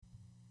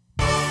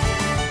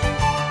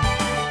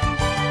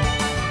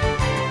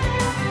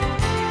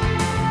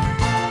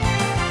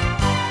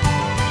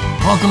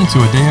Welcome to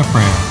a day of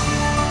prayer.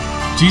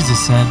 Jesus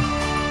said,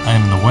 I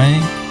am the way,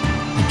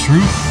 the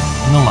truth,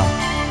 and the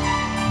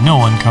life. No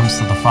one comes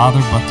to the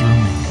Father but through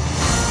me.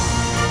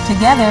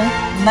 Together,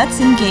 let's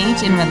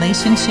engage in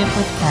relationship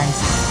with Christ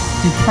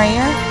through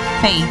prayer,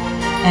 faith,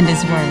 and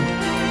His Word.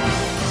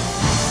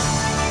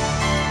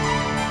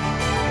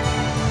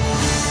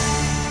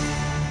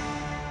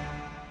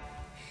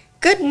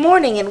 Good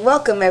morning and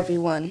welcome,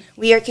 everyone.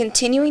 We are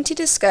continuing to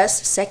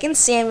discuss 2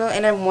 Samuel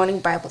in our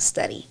morning Bible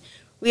study.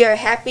 We are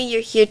happy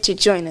you're here to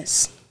join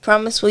us.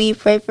 Promise, will you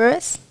pray for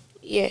us?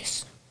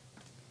 Yes.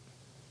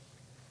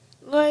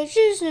 Lord, I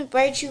just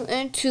invite you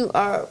into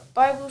our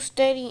Bible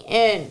study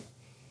and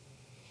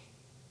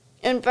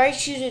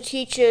invite you to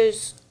teach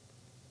us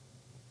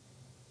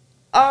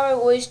our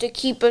ways to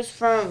keep us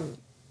from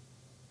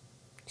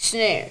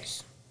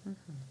snares. In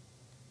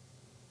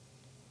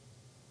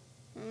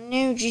the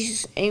name of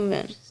Jesus,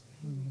 amen.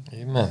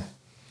 Amen.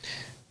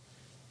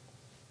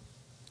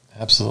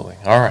 Absolutely.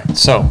 All right,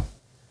 so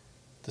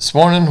this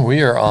morning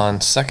we are on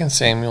 2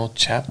 Samuel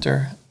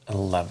chapter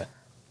 11.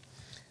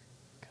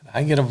 Could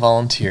I get a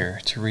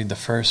volunteer to read the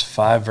first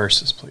 5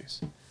 verses,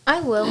 please?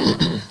 I will.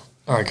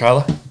 All right,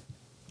 Kyla.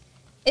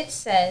 It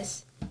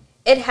says,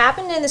 It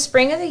happened in the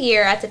spring of the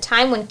year, at the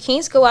time when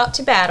kings go out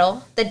to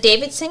battle, that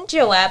David sent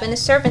Joab and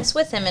his servants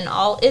with him and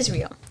all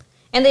Israel.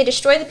 And they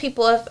destroyed the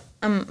people of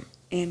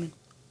Ammon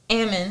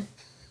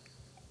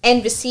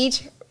and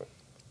besieged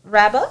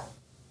Rabbah.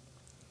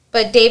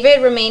 But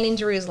David remained in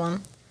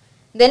Jerusalem.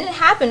 Then it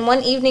happened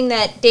one evening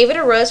that David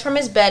arose from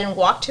his bed and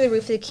walked to the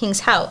roof of the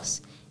king's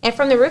house. And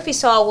from the roof he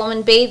saw a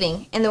woman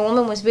bathing, and the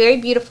woman was very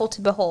beautiful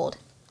to behold.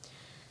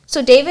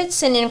 So David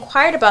sent and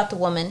inquired about the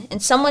woman, and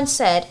someone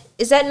said,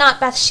 Is that not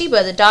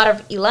Bathsheba, the daughter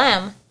of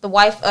Elam, the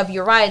wife of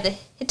Uriah the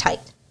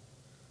Hittite?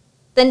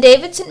 Then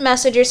David sent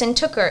messengers and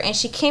took her, and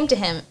she came to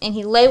him, and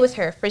he lay with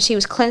her, for she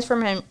was cleansed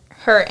from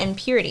her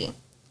impurity.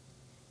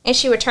 And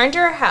she returned to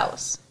her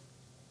house.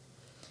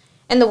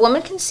 And the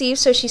woman conceived,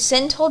 so she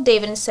sent and told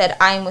David and said,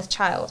 I am with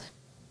child.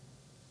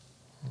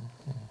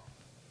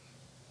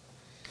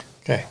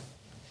 Okay.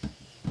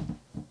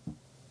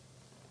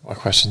 What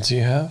questions do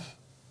you have?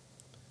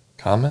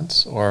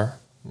 Comments? Or,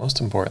 most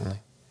importantly,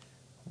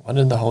 what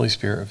did the Holy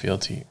Spirit reveal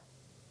to you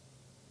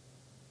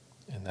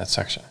in that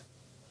section?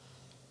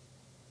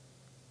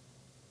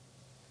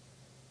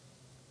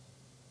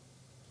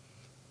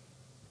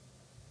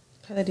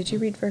 Kyla, did you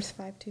read verse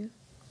 5 too?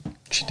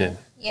 She did.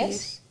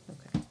 Yes?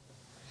 Okay.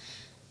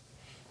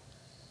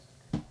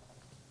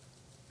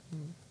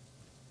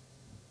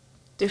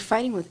 They're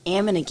fighting with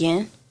Ammon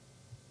again.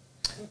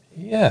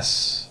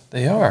 Yes,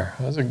 they are.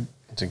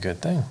 It's a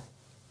good thing.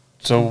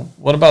 So,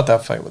 what about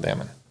that fight with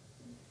Ammon?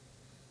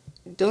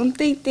 Don't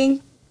they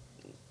think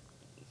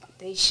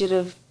they should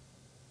have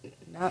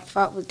not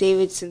fought with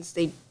David since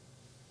they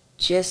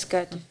just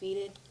got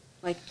defeated,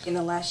 like in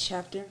the last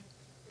chapter?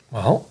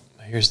 Well,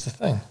 here's the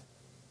thing.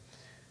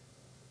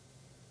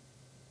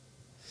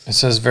 It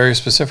says very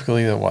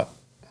specifically that what?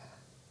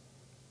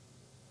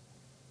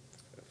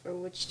 For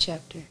which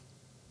chapter?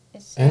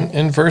 It said,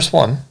 In verse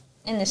 1.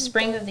 in the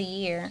spring of the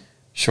year.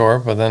 Sure,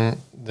 but then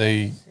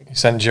he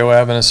sent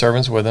Joab and his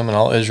servants with him and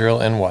all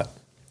Israel and what?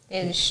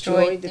 They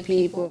destroyed the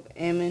people of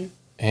Ammon.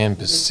 And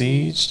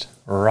besieged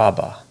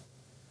Rabbah.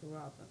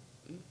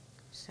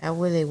 Is that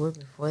where they were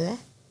before that?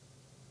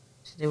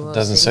 So they were It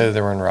doesn't say that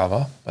they were in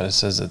Rabbah, but it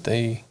says that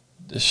they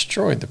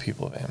destroyed the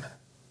people of Ammon.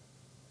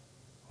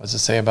 What does it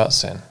say about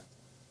sin?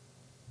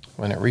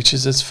 When it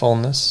reaches its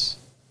fullness,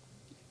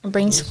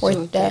 Brings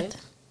forth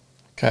death.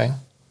 okay?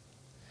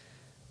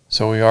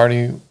 So we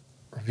already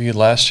reviewed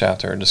last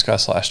chapter, or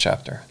discussed last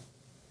chapter,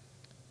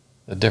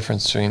 the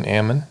difference between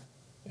Ammon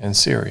and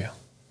Syria,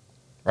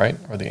 right?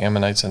 Or the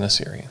Ammonites and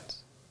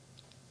Assyrians.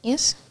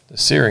 Yes? The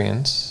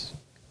Syrians,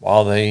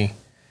 while they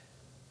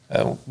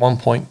at one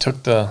point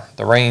took the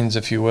reins,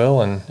 if you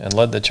will, and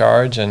led the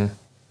charge and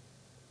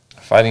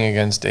fighting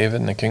against David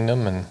and the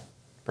kingdom and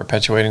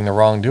perpetuating the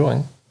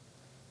wrongdoing,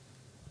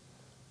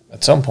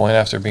 at some point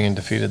after being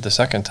defeated the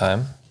second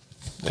time,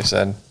 they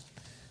said,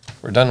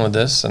 we're done with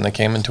this, and they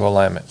came into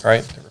alignment,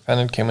 right? They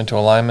repented, came into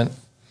alignment,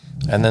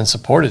 and then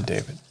supported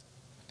David.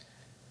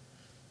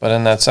 But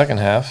in that second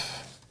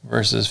half,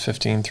 verses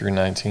 15 through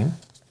 19,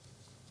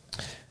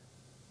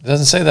 it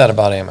doesn't say that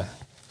about Ammon.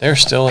 They're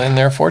still in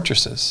their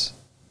fortresses,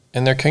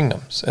 in their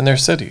kingdoms, in their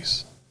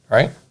cities,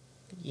 right?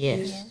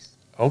 Yes.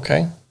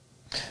 Okay.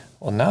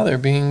 Well, now they're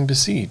being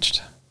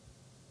besieged.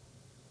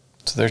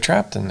 So they're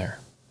trapped in there.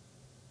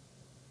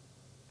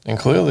 And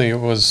clearly it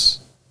was,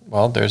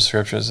 well, there's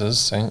scripture that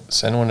says,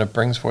 sin when it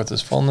brings forth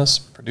its fullness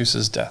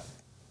produces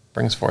death,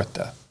 brings forth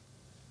death.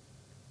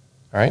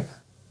 Right?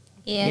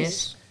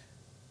 Yes.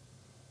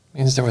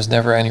 Means there was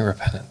never any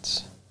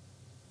repentance.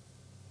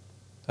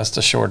 That's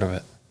the short of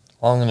it.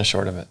 Long and the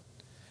short of it.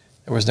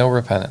 There was no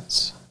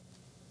repentance.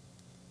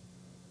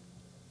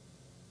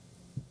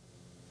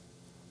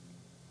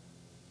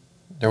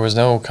 There was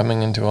no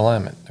coming into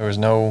alignment. There was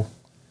no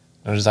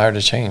desire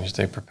to change.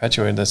 They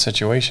perpetuated that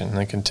situation and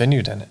they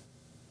continued in it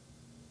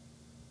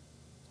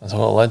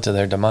until it led to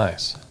their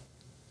demise.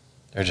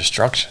 their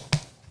destruction.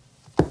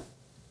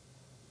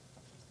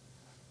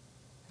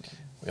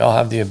 We all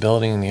have the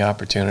ability and the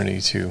opportunity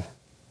to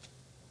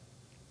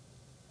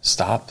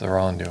stop the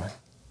wrongdoing,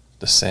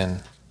 the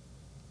sin,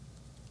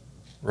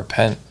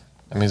 repent.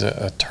 That means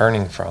a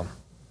turning from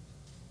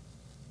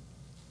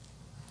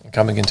and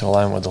coming into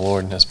alignment with the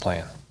Lord and His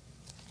plan.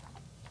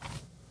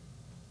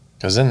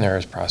 Because in there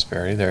is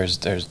prosperity, there's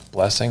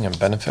blessing and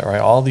benefit, right?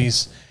 All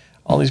these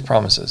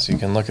promises. You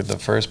can look at the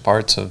first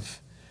parts of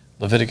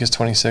Leviticus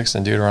 26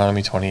 and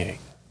Deuteronomy 28.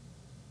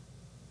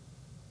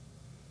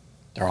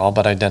 They're all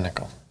but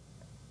identical.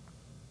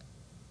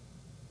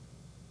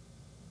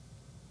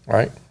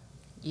 Right?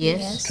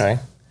 Yes.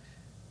 Okay.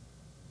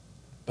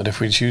 But if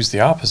we choose the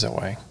opposite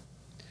way,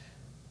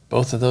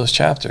 both of those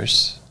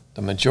chapters,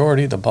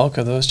 the bulk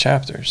of those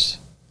chapters,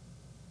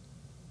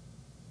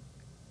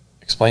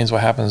 explains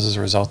what happens as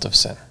a result of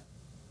sin.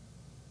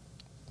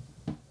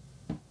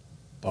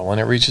 But when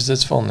it reaches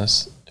its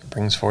fullness, it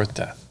brings forth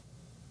death.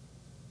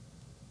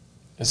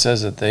 It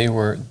says that they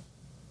were,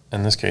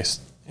 in this case,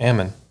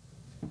 Ammon.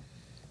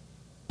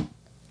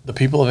 The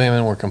people of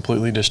Ammon were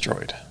completely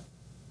destroyed.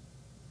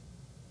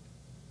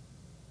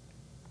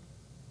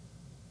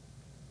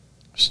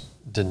 Which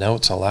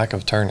denotes a lack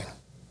of turning.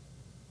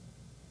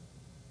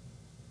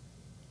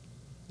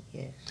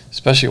 Yes.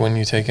 Especially when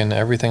you take into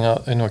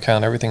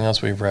account everything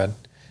else we've read.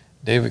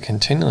 David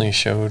continually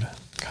showed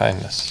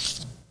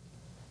kindness,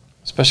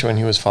 especially when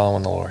he was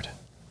following the Lord.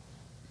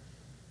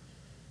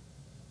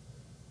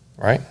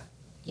 Right?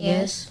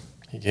 Yes.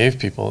 He gave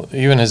people,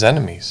 even his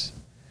enemies,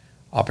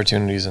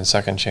 opportunities and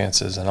second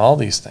chances and all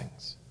these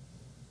things.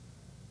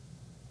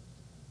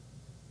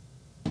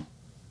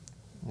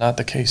 Not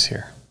the case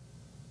here.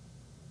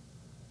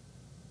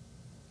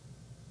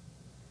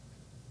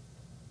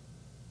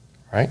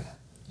 Right?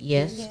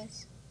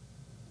 Yes.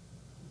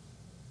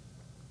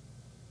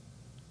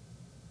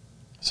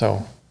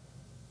 So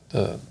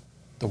the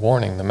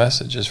warning, the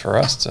message is for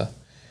us to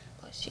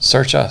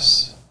search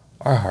us,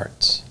 our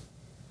hearts,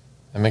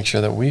 and make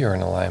sure that we are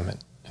in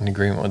alignment, in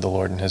agreement with the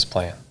Lord and His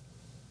plan.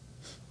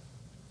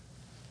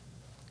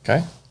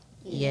 Okay?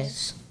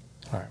 Yes.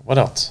 All right, what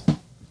else?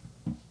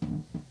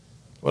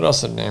 What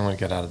else did anyone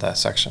get out of that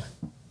section?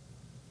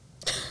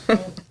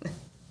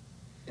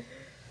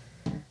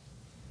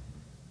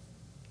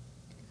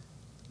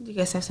 You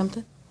guys have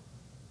something?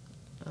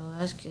 Oh,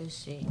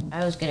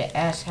 I was gonna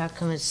ask how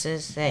come it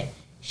says that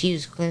she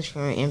was cleansed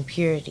from her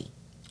impurity.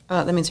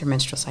 That means her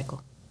menstrual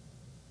cycle.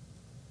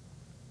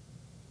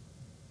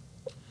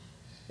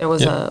 There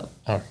was Yeah.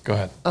 Oh, go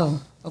ahead.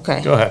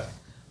 Okay. Go ahead.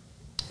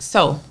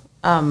 So,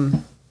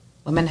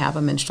 women have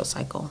a menstrual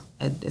cycle.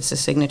 It's a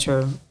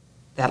signature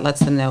that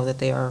lets them know that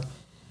they are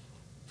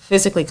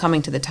physically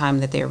coming to the time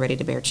that they are ready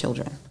to bear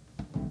children.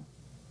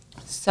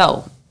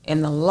 So,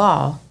 in the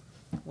law,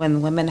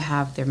 when women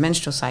have their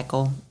menstrual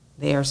cycle,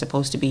 they are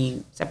supposed to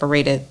be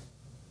separated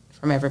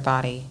from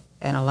everybody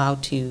and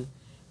allowed to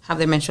have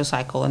their menstrual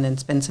cycle and then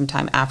spend some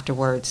time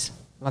afterwards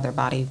while their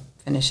body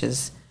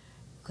finishes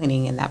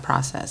cleaning in that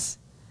process.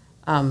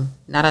 Clearly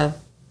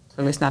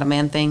it's not a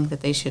man thing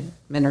that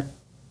men are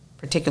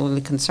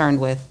particularly concerned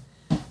with,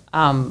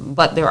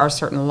 but there are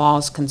certain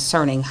laws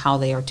concerning how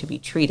they are to be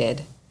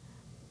treated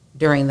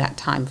during that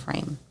time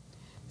frame.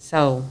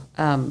 So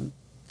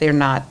they're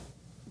not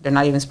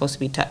even supposed to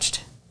be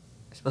touched.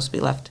 They're supposed to be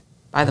left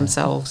by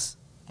themselves,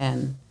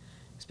 and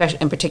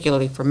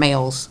particularly for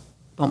males,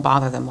 don't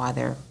bother them while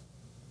they're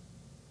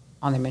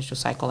on their menstrual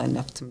cycle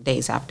and some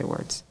days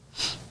afterwards.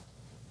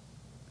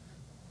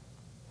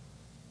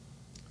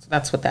 So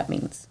that's what that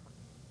means.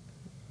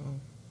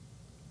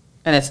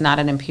 And it's not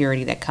an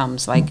impurity that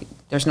comes, like,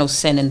 there's no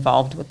sin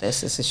involved with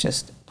this. This is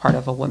just part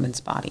of a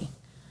woman's body,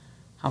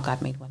 how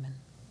God made women.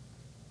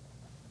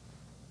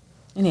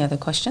 Any other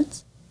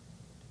questions?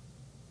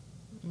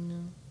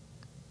 No.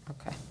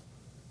 Okay.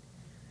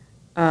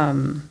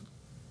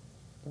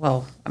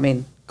 Well,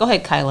 go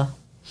ahead, Kyla.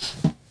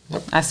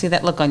 I see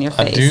that look on your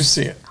face. I do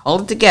see it.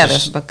 Hold it together,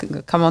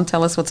 but come on,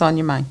 tell us what's on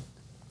your mind.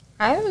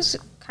 I was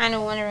kind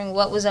of wondering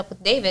what was up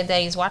with David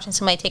that he's watching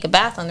somebody take a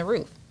bath on the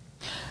roof.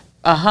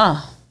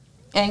 Uh-huh.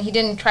 And he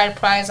didn't try to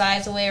pry his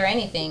eyes away or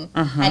anything.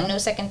 Had no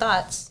second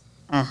thoughts.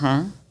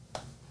 Uh-huh.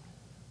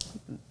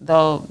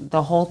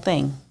 The whole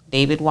thing.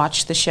 David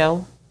watched the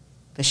show.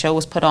 The show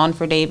was put on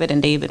for David,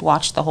 and David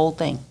watched the whole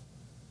thing.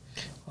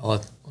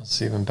 Well,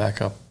 let's even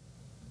back up.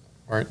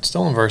 We're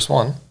still in verse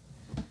 1.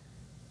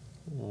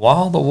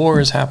 While the war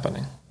is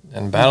happening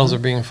and battles are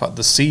being fought,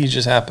 the siege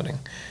is happening.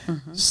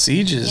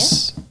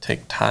 Sieges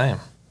take time.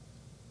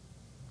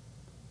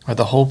 Or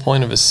the whole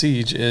point of a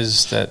siege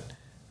is that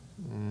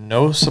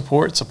no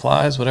support,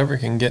 supplies, whatever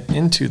can get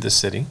into the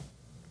city.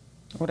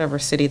 Whatever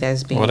city that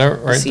is being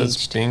That's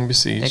besieged. being They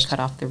besieged. cut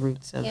off the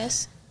roots of...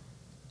 Yes.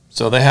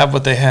 So they have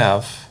what they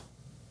have.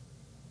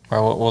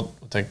 Or we'll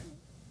take,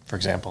 for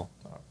example,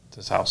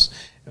 this house.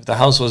 If the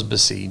house was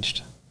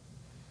besieged,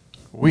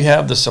 we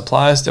have the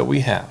supplies that we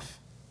have.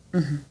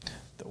 The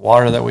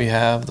water that we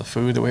have, the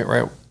food that we have,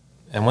 right?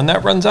 And when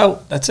that runs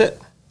out, that's it.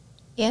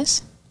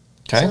 Yes.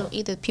 Okay? So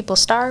either people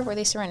starve or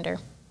they surrender.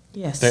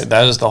 Yes.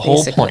 That is the whole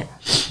Basically. point.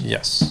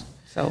 Yes.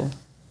 So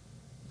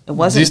it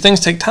wasn't. These things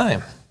take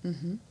time.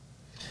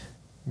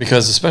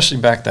 Because especially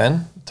back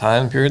then,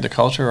 time period, the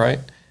culture, right,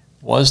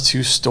 was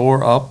to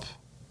store up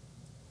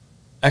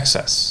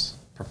excess,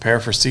 prepare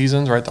for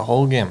seasons, right, the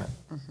whole gamut.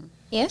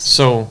 Yes.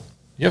 So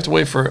you have to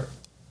wait for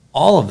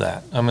all of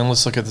that. I mean,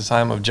 let's look at the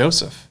time of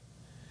Joseph.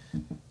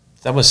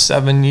 That was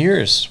 7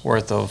 years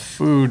worth of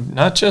food,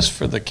 not just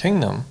for the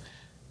kingdom,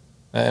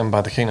 and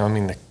by the kingdom I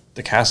mean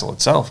the castle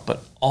itself,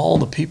 but all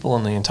the people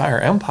in the entire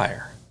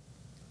empire.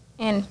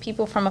 And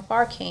people from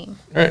afar came.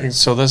 Right,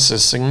 so this is a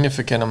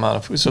significant amount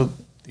of food. So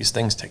these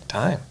things take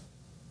time.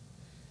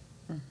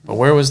 But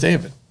where was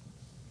David?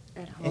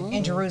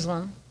 In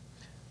Jerusalem.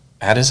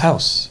 At his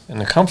house, in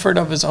the comfort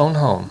of his own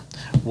home,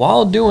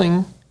 while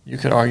doing, you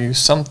could argue,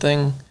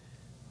 something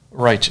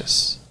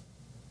righteous.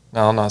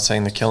 Now, I'm not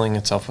saying the killing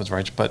itself was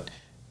righteous, but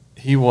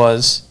he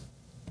was,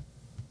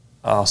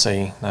 I'll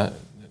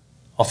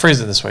phrase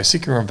it this way,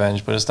 seeking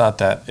revenge, but it's not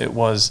that. It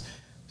was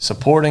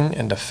supporting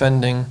and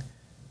defending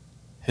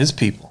his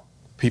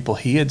people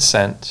he had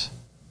sent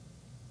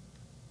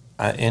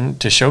in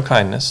to show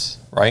kindness,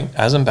 right,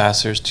 as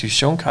ambassadors, to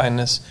show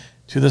kindness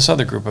to this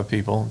other group of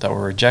people that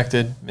were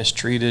rejected,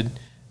 mistreated,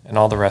 and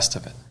all the rest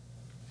of it.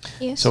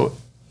 Yes. So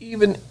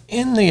even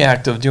in the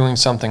act of doing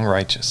something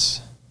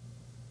righteous,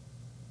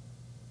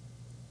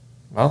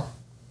 well,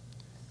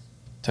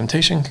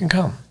 temptation can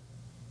come.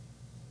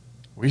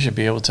 We should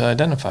be able to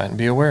identify it and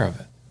be aware of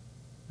it.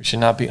 We should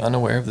not be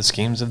unaware of the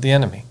schemes of the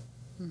enemy.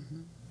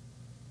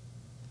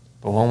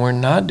 But when we're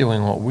not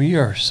doing what we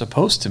are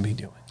supposed to be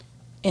doing,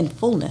 in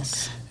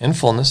fullness,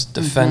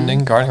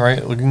 defending, guarding,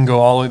 right? We can go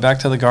all the way back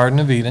to the Garden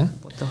of Eden.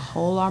 with the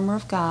whole armor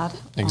of God.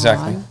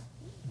 Exactly. on.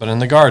 But in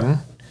the garden,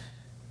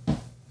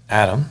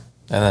 Adam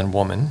and then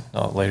woman,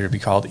 later to be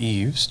called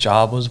Eve's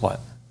job was what?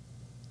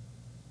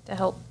 To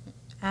help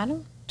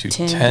Adam? To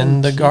Tend tend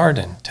and the keep-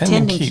 garden. Tend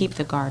and keep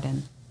the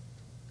garden.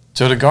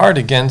 So to guard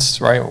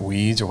against, right,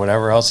 weeds or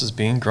whatever else is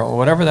being grown,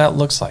 whatever that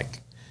looks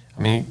like.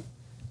 I mean,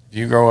 if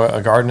you grow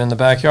a garden in the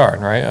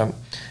backyard, right,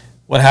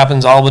 what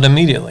happens all but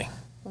immediately?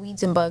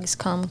 Weeds and bugs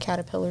come,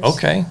 caterpillars.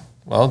 Okay,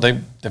 well,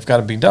 they've got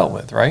to be dealt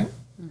with, right,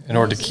 in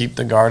order to keep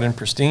the garden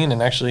pristine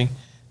and actually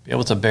be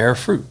able to bear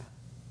fruit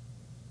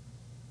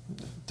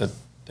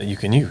that you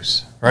can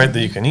use, right, that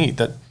you can eat.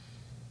 That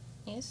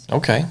Yes.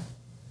 Okay.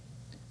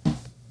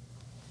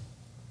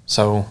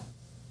 So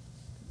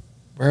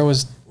where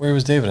was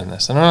David in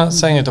this? And I'm not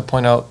saying it to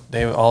point out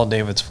all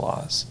David's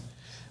flaws,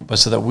 but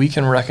so that we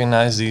can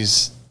recognize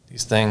these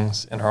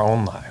things in our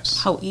own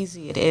lives. How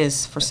easy it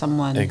is for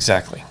someone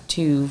Exactly.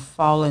 to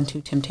fall into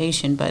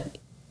temptation. But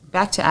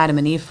back to Adam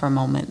and Eve for a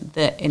moment,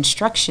 the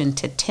instruction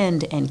to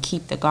tend and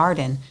keep the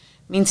garden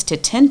means to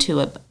tend to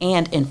it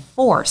and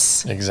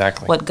enforce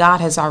Exactly. what God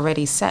has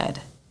already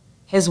said.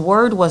 His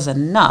word was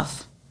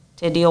enough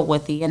to deal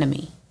with the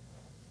enemy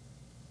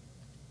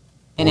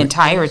in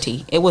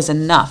entirety. It was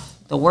enough.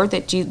 The word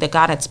that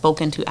God had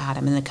spoken to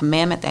Adam and the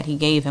commandment that he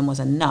gave him was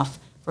enough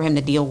for him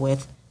to deal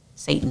with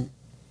Satan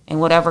in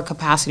whatever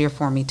capacity or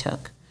form he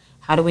took.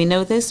 How do we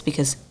know this?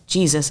 Because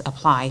Jesus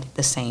applied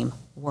the same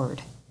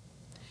word.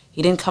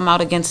 He didn't come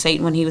out against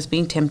Satan when he was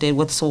being tempted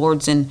with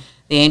swords, and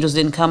the angels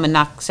didn't come and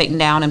knock Satan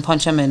down and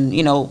punch him and,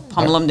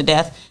 pummel him to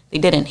death. They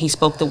didn't. He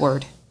spoke the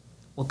word.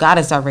 Well, God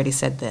has already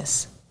said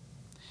this.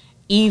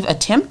 Eve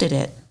attempted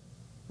it,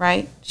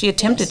 right? She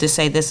attempted to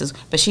say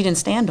but she didn't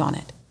stand on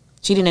it.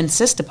 She didn't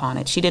insist upon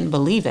it. She didn't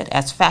believe it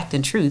as fact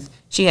and truth.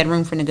 She had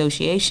room for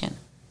negotiation.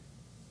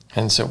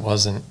 Hence it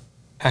wasn't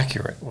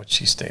accurate what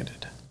she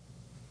stated.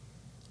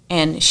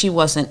 And she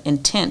wasn't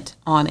intent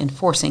on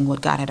enforcing what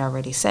God had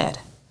already said.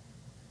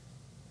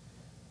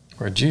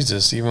 Where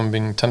Jesus, even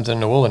being tempted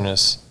in the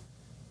wilderness,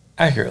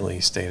 accurately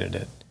stated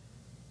it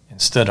and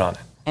stood on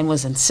it. And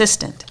was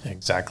insistent.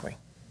 Exactly.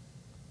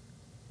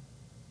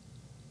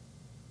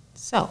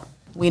 So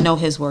we know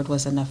his word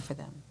was enough for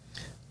them.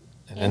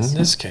 And in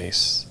this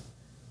case,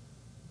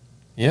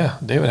 yeah,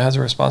 David has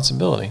a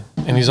responsibility.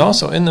 And he's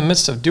also in the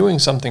midst of doing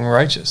something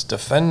righteous,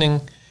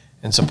 defending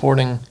and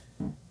supporting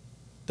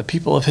the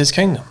people of his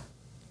kingdom.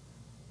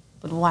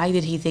 But why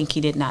did he think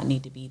he did not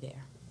need to be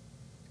there?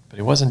 But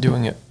he wasn't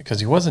doing it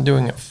because he wasn't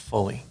doing it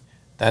fully.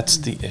 That's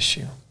the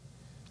issue.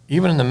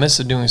 Even in the midst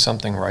of doing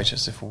something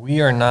righteous, if we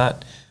are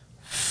not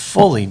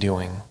fully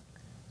doing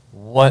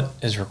what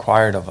is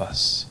required of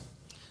us,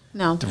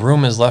 No. the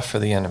room is left for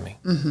the enemy.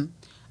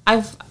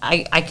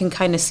 I can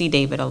kind of see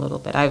David a little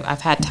bit.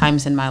 I've had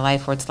times in my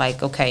life where it's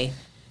like, okay,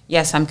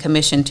 yes, I'm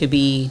commissioned to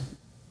be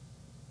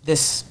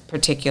this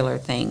particular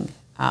thing.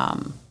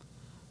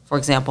 For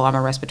example, I'm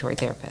a respiratory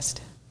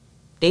therapist.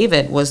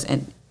 David was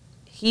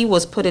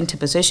put into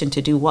position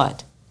to do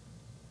what?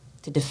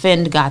 To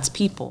defend God's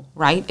people,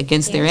 right?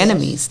 Against their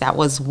enemies. That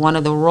was one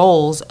of the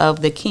roles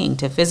of the king,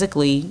 to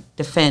physically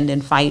defend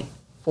and fight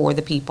for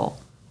the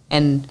people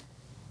and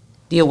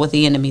deal with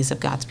the enemies of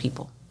God's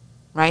people,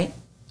 right?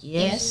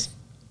 Yes.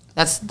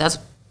 That's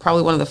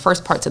probably one of the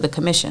first parts of the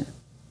commission.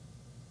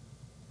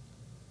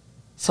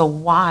 So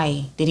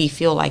why did he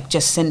feel like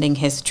just sending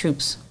his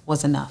troops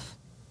was enough?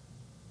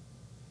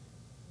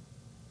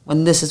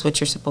 when this is what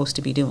you're supposed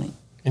to be doing.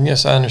 And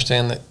yes, I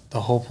understand that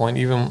the whole point,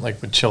 even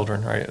like with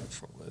children, right?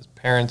 As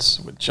parents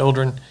with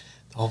children,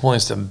 the whole point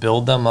is to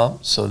build them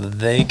up so that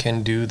they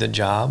can do the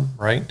job,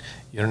 right?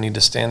 You don't need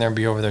to stand there and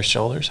be over their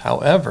shoulders.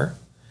 However,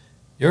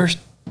 your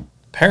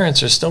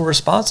parents are still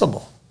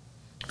responsible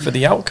for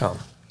the outcome.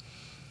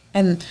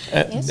 And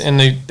And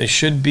they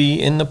should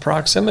be in the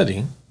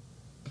proximity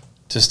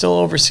to still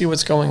oversee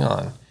what's going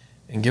on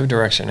and give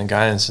direction and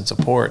guidance and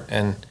support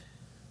and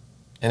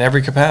in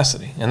every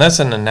capacity. And that's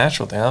in a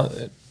natural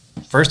thing.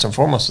 First and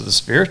foremost is the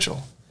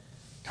spiritual,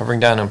 covering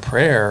down in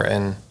prayer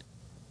and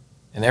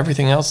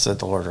everything else that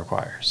the Lord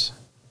requires.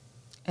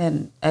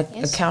 and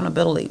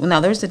accountability. Now,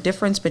 there's a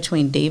difference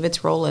between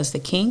David's role as the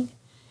king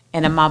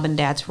and a mom and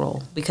dad's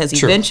role, because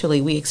Sure.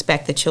 eventually we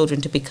expect the children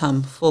to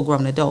become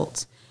full-grown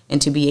adults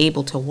and to be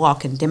able to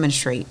walk and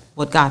demonstrate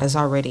what God has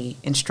already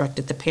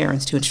instructed the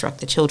parents to instruct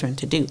the children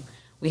to do.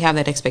 We have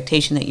that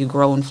expectation that you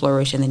grow and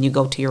flourish, and then you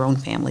go to your own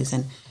families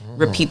and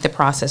repeat the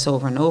process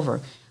over and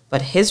over.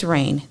 But his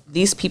reign,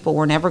 these people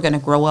were never going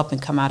to grow up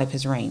and come out of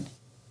his reign.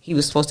 He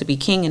was supposed to be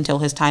king until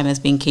his time as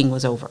being king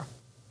was over,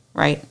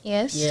 right?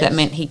 Yes. So that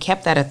meant he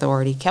kept that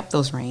authority, kept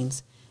those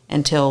reigns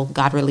until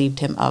God relieved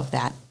him of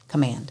that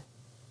command.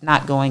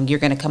 Not going, you're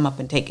going to come up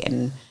and take it,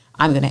 and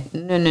I'm going to,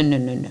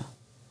 no.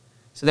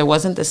 So there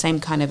wasn't the same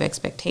kind of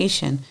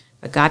expectation,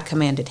 but God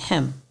commanded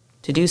him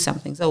to do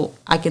something. So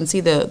I can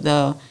see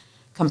the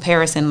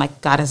comparison,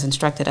 like God has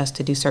instructed us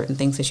to do certain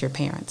things as your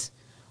parents.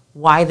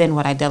 Why then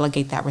would I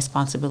delegate that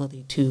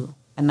responsibility to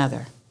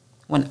another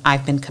when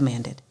I've been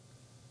commanded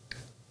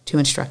to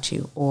instruct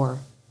you? Or,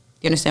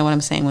 you understand what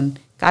I'm saying? When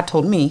God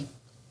told me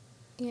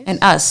and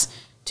us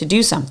to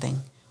do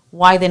something,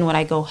 why then would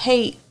I go,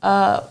 hey,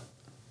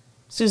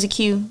 Susie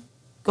Q,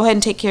 go ahead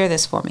and take care of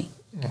this for me?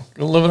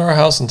 Go live in our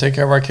house and take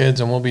care of our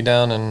kids, and we'll be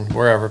down and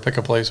wherever, pick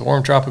a place,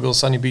 warm, tropical,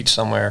 sunny beach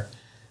somewhere,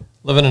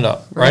 living it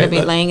up, We're right? going to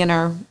be laying in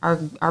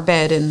our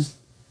bed, and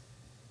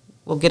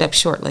we'll get up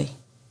shortly.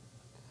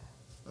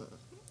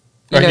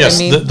 You Right, know yes,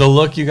 what I mean? the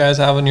look you guys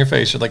have on your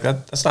face, you're like,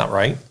 that's not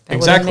right. That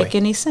Exactly. wouldn't make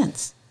any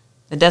sense.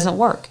 It doesn't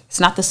work. It's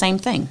not the same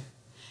thing.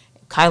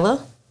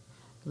 Kyla,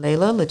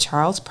 Layla,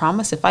 LaCharles,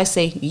 promise if I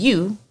say,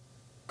 you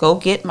go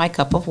get my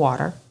cup of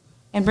water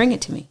and bring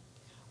it to me.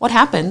 What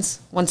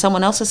happens when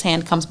someone else's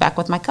hand comes back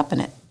with my cup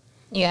in it?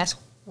 You ask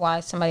why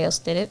somebody else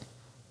did it.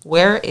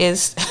 Where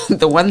is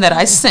the one that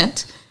I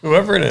sent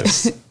Whoever it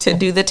is. to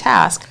do the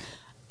task?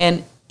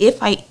 And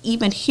if I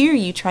even hear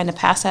you trying to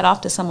pass that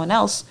off to someone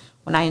else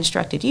when I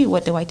instructed you,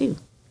 what do?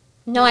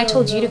 No, I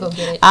told you to go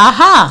get it.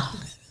 Aha!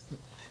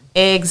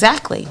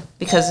 Exactly.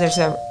 Because there's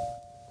a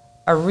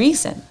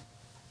reason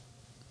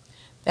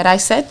that I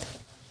said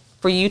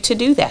for you to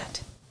do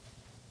that.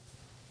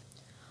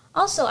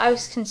 Also, I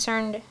was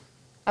concerned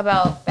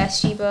about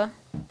Bathsheba.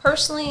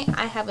 Personally,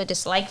 I have a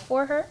dislike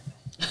for her.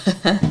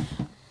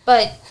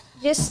 But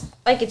just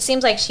like it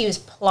seems like she was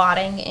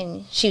plotting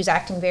and she was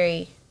acting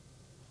very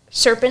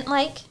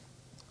serpent-like.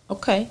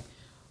 Okay.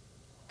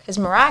 Because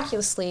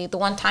miraculously, the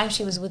one time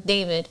she was with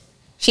David,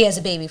 she has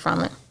a baby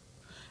from it.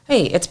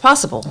 Hey, it's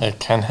possible. It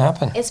can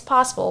happen. It's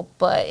possible,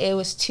 but it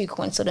was too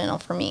coincidental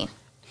for me.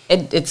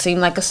 It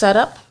seemed like a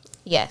setup.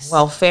 Yes.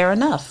 Well, fair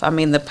enough. I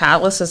mean, the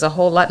palace is a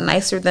whole lot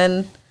nicer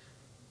than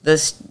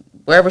this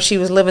wherever she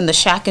was living, the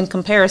shack in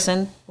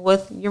comparison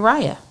with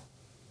Uriah.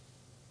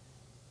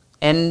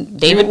 And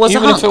David was a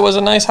even hunk. if it was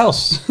a nice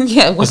house.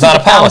 Yeah, it It's wasn't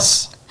not a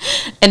palace.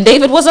 And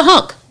David was a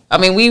hunk. I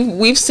mean,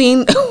 we've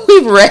seen,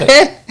 we've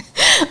read,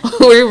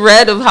 we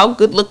read of how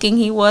good looking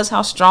he was,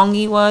 how strong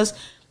he was,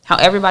 how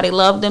everybody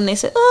loved him. They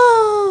said,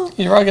 oh,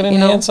 He's rugged and You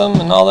know? handsome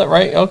and all that,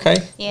 right? Okay.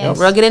 Yes.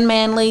 rugged and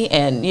manly,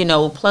 and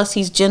plus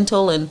he's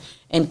gentle and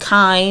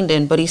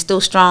kind, but he's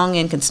still strong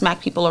and can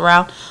smack people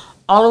around.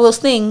 All of those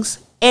things,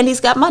 and he's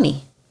got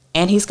money,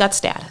 and he's got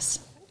status,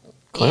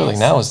 Clearly Yes.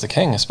 now is the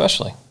king,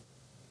 especially.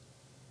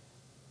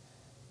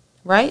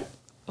 right?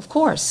 Of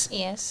course.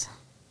 Yes.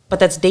 But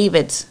that's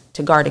David's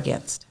to guard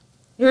against.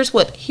 Here's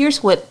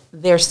what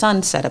their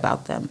son said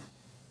about them.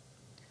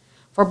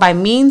 For by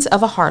means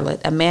of a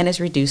harlot, a man is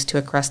reduced to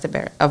a crust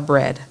of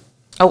bread.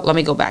 Oh, let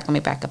me go back. Let me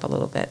back up a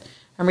little bit.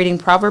 I'm reading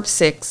Proverbs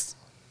 6.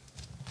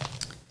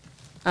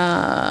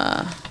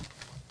 Their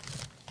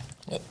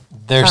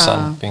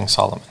son being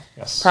Solomon.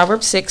 Yes.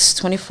 Proverbs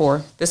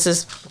 6:24. This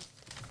is,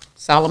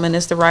 Solomon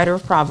is the writer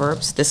of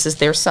Proverbs. This is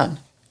their son.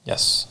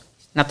 Yes.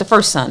 Not the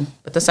first son,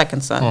 but the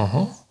second son.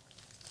 Mm-hmm.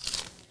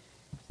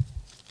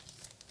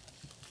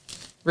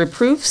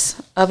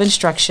 Reproofs of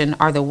instruction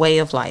are the way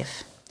of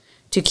life,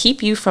 to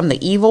keep you from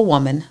the evil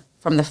woman,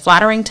 from the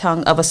flattering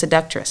tongue of a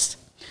seductress.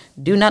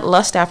 Do not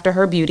lust after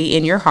her beauty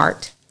in your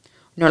heart,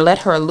 nor let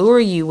her allure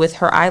you with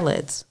her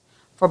eyelids.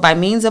 For by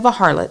means of a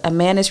harlot a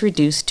man is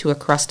reduced to a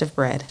crust of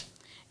bread,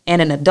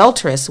 and an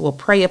adulteress will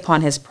prey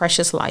upon his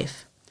precious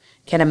life.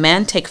 Can a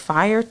man take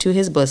fire to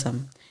his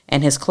bosom,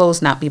 and his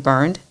clothes not be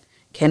burned?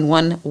 Can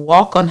one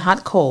walk on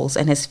hot coals,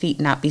 and his feet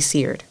not be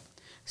seared?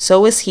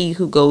 So is he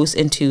who goes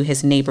into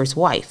his neighbor's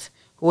wife.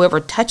 Whoever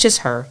touches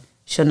her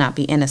shall not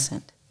be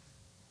innocent.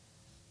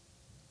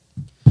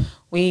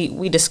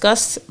 We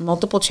discussed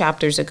multiple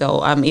chapters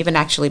ago, even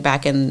actually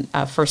back in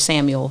 1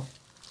 Samuel.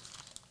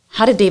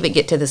 How did David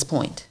get to this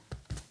point?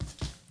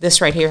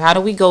 This right here. How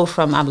do we go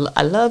from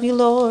I love you,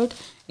 Lord,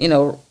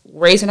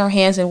 raising our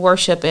hands in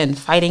worship and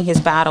fighting his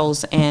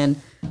battles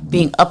and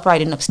being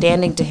upright and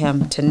upstanding to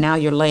him, to now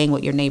you're laying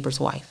with your neighbor's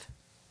wife?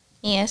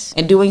 Yes.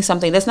 And doing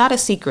something that's not a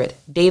secret.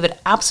 David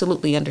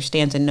absolutely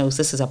understands and knows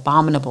this is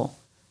abominable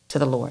to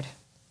the Lord.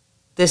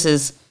 This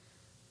is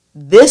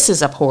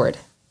abhorred.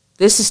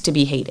 This is to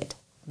be hated.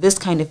 This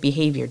kind of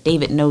behavior.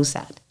 David knows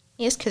that.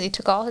 Yes, because he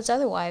took all his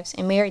other wives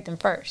and married them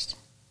first.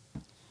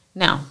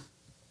 Now,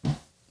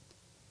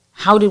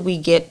 how did we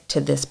get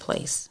to this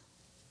place?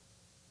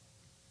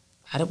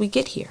 How did we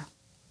get here?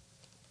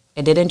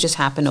 It didn't just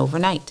happen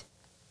overnight.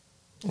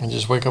 You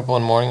just wake up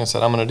one morning and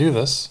said, I'm going to do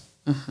this.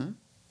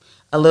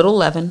 A little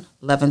leaven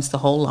leavens the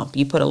whole lump.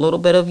 You put a little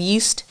bit of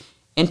yeast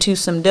into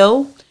some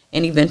dough,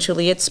 and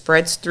eventually it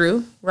spreads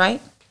through,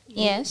 right?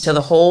 Yes. To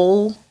the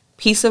whole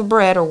piece of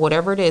bread or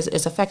whatever it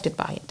is affected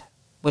by it,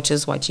 which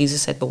is why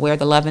Jesus said, beware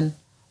the leaven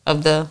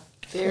of the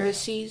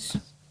Pharisees.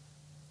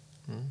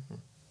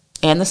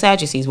 and the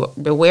Sadducees.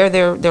 Beware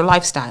their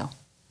lifestyle,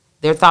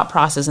 their thought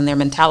process, and their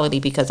mentality,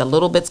 because a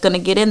little bit's going to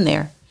get in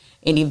there,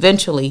 and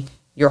eventually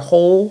your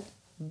whole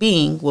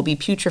being will be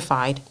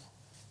putrefied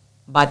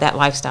by that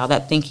lifestyle,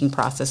 that thinking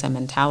process and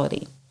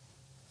mentality.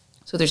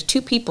 So there's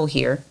two people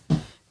here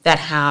that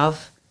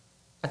have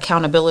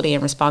accountability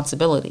and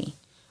responsibility.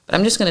 But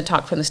I'm just going to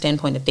talk from the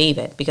standpoint of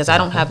David, because I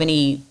don't have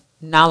any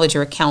knowledge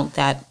or account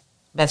that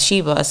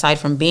Bathsheba, aside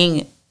from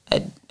being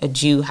a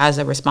Jew, has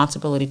a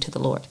responsibility to the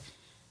Lord.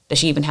 Does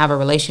she even have a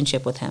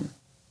relationship with him?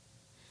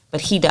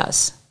 But he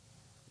does.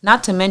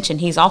 Not to mention,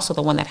 he's also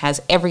the one that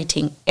has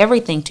everything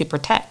to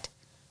protect.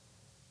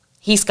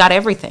 He's got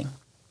everything,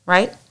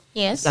 right?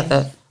 Yes. He's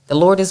got the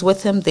Lord is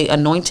with him, the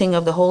anointing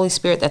of the Holy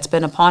Spirit that's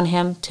been upon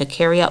him to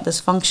carry out this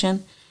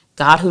function.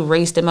 God who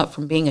raised him up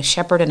from being a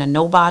shepherd and a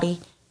nobody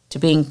to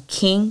being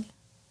king.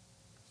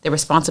 The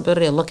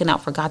responsibility of looking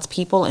out for God's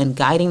people and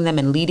guiding them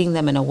and leading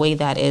them in a way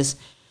that is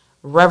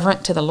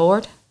reverent to the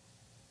Lord.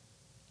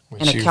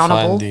 Which and you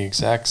accountable. find the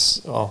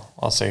exact,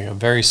 I'll say a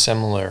very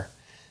similar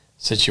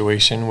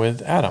situation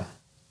with Adam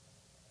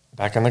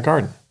back in the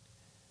garden.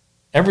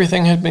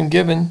 Everything had been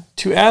given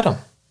to Adam.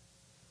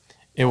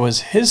 It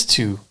was his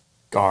to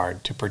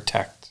guard, to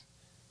protect.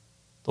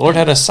 The Lord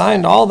had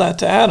assigned all that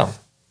to Adam.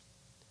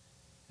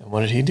 And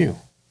what did he do?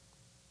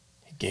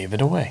 He gave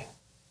it away.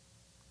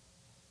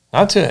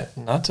 Not to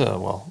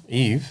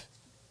Eve.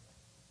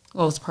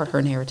 Well, it's part of her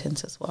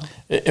inheritance as well.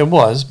 It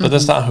was, but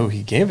that's not who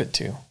he gave it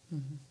to.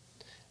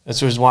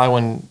 This was why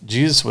when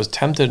Jesus was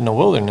tempted in the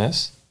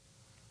wilderness,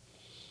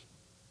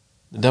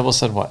 the devil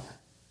said what?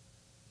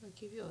 I'll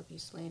give you all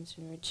these lands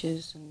and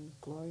riches and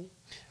glory.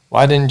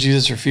 Why didn't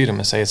Jesus refute him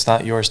and say it's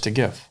not yours to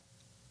give?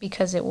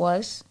 Because it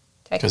was.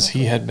 Because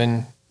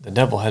the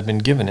devil had been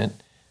given it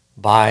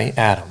by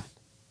Adam.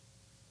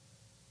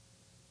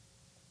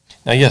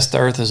 Now, yes, the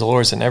earth is the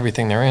Lord's and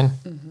everything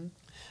therein.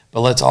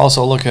 But let's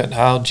also look at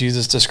how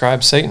Jesus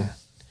describes Satan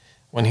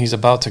when he's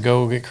about to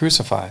go get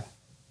crucified.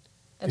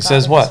 He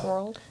says what?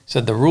 He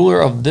said, the ruler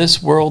of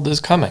this world is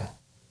coming,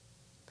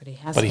 But he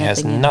has, but he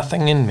has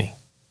nothing in me.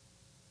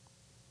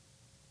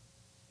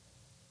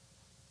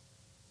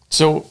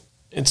 So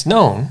it's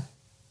known,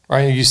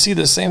 right? You see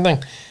the same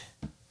thing.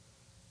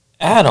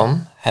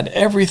 Adam had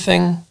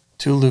everything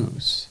to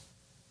lose.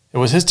 It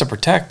was his to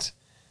protect,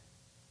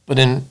 but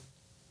in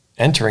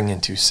entering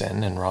into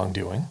sin and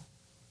wrongdoing,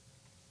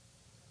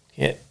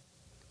 it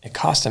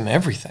cost him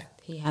everything.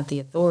 He had the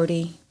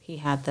authority. He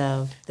had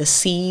the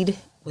seed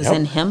was Yep.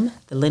 in him.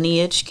 The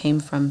lineage came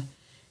from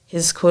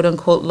his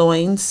quote-unquote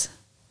loins.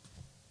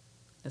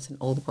 That's an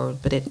old word,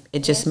 but it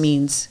just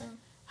means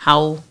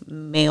how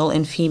male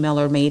and female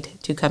are made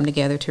to come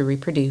together to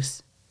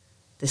reproduce.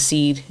 The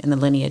seed and the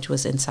lineage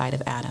was inside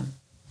of Adam.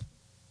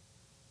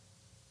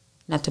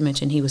 Not to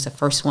mention he was the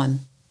first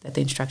one that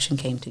the instruction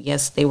came to.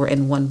 Yes, they were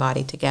in one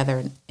body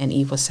together and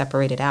Eve was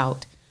separated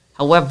out.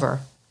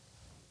 However,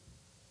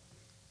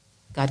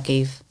 God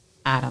gave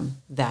Adam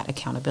that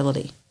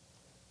accountability.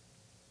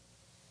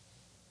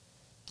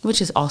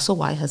 Which is also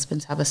why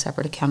husbands have a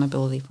separate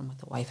accountability from what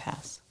the wife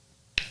has.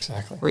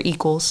 Exactly. We're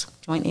equals,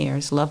 joint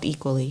heirs, loved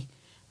equally,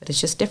 but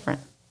it's just different.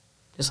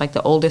 Just like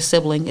the oldest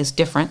sibling is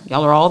different.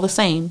 Y'all are all the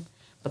same,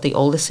 but the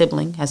oldest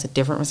sibling has a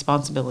different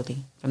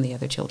responsibility from the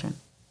other children.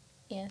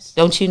 Yes.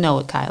 Don't you know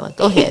it, Kyla?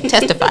 Go ahead,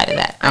 testify to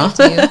that. I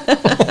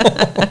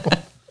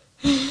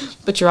do.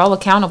 But you're all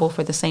accountable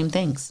for the same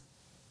things.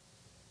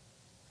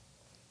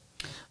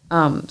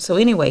 So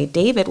anyway,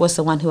 David was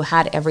the one who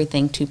had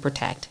everything to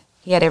protect.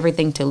 He had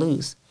everything to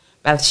lose.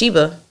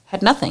 Bathsheba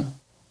had nothing.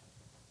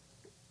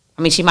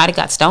 I mean, she might have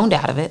got stoned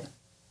out of it,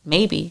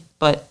 maybe,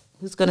 but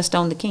who's going to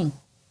stone the king?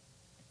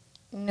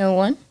 No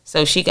one.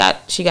 So she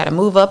got to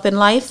move up in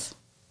life.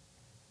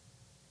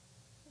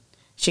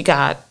 She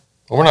got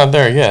Well, we're not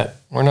there yet.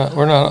 We're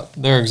not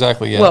there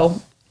exactly yet.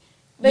 well.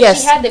 But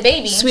yes, she had the baby,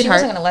 and she sweetheart.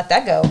 wasn't going to let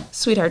that go.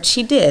 Sweetheart,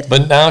 she did.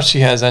 But now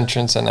she has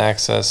entrance and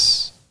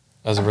access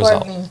as a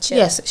result.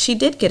 Yes, she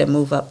did get a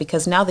move up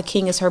because now the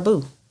king is her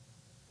boo.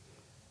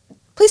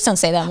 Please don't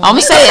say that. I'm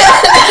gonna say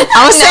it.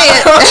 I'm gonna say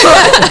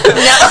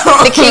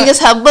it. The king is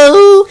her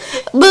boo,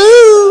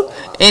 boo.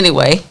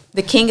 Anyway,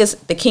 the king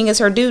is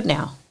her dude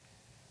now.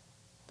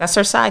 That's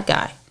her side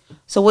guy.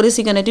 So what is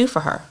he gonna do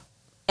for her?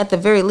 At the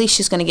very least,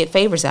 she's gonna get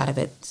favors out of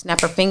it.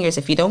 Snap her fingers.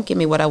 If you don't give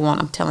me what I want,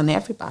 I'm telling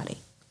everybody.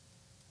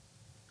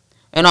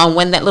 And on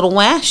when that little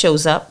wah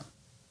shows up,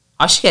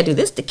 all she gotta do,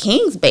 this the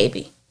king's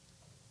baby.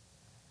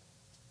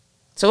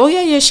 So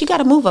yeah, she got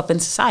to move up in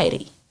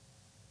society.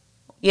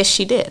 Yes,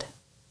 she did.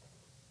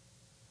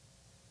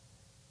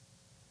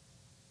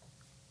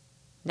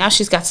 Now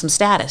she's got some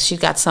status. She's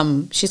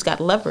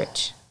got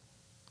leverage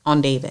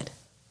on David.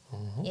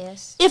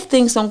 Yes. If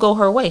things don't go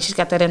her way, she's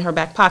got that in her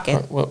back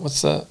pocket.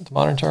 What's the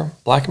modern term?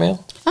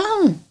 Blackmail?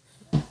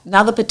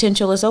 Now the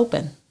potential is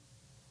open.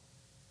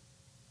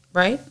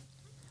 Right?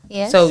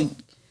 Yes.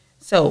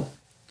 So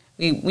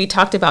we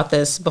talked about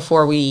this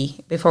before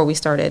we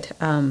started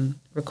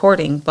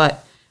recording,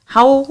 but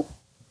how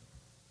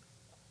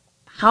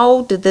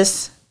did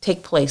this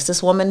take place?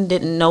 This woman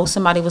didn't know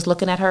somebody was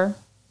looking at her.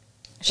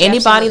 She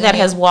Anybody that absolutely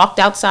has knew. walked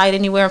outside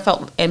anywhere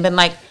and been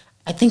like,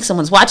 I think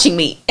someone's watching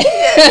me,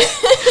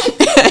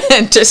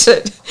 and just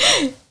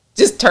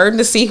turn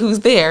to see who's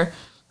there.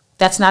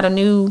 That's not a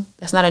new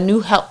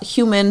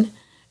human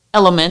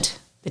element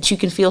that you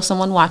can feel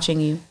someone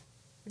watching you.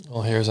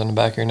 Well, hairs on the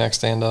back of your neck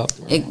stand up.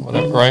 It-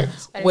 Whatever, right?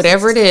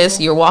 Whatever it is,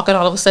 you're walking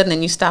all of a sudden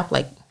and you stop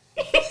like,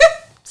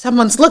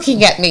 someone's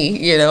looking at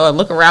me, and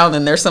look around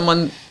and there's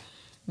someone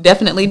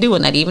definitely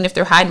doing that, even if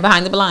they're hiding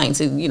behind the blinds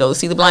and,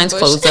 see the blinds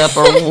closed up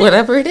or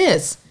whatever it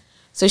is.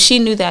 So she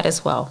knew that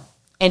as well.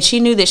 And she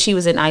knew that she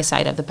was in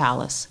eyesight of the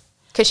palace.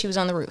 Because she was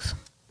on the roof.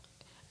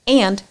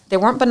 And there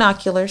weren't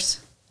binoculars.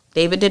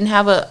 David didn't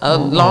have a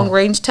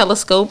long-range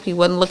telescope. He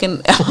wasn't looking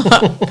through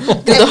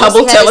the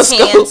Hubble He had his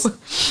telescope.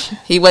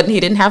 He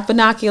didn't have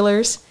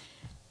binoculars.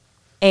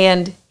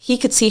 And he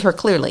could see her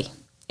clearly.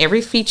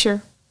 Every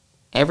feature,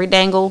 every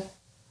dangle.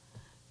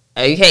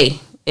 Hey,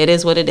 it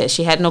is what it is.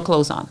 She had no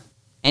clothes on.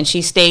 And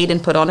she stayed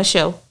and put on a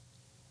show.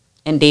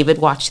 And David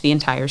watched the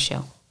entire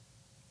show.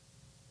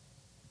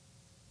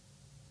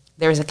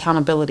 There is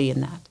accountability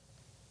in that.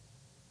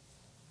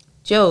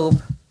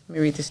 Job, let me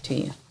read this to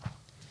you.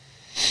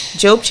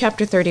 Job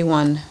chapter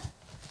 31,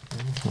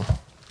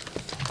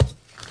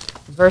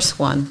 verse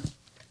 1.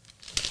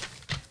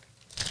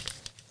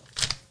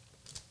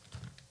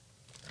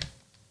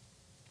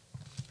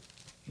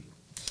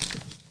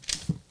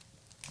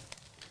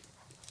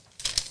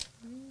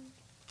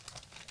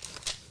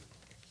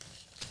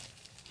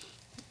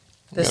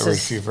 Got a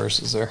few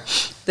verses there.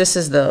 This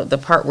is the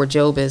part where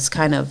Job is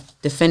kind of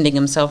defending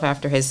himself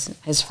after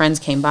his friends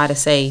came by to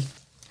say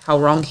how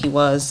wrong he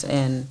was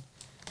and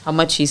how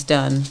much he's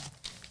done.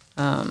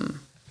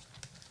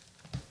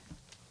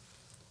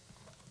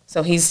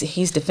 So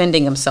he's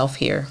defending himself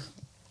here.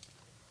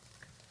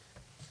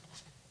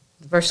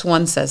 Verse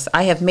 1 says,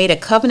 I have made a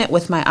covenant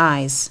with my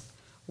eyes.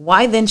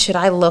 Why then should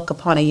I look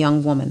upon a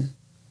young woman?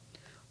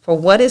 For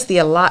what is the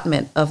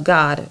allotment of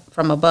God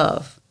from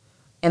above,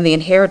 and the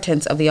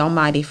inheritance of the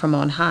Almighty from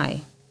on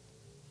high?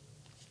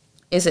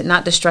 Is it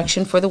not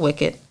destruction for the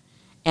wicked,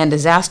 and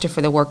disaster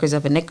for the workers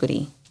of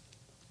iniquity?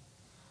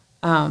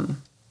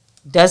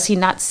 Does he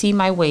not see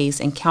my ways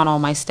and count all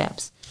my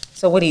steps?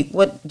 So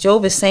what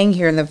Job is saying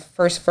here in the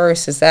first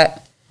verse is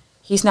that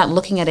he's not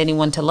looking at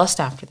anyone to lust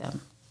after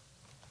them.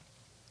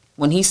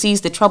 When he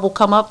sees the trouble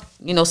come up,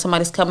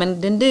 somebody's coming,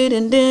 dun, dun,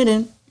 dun, dun,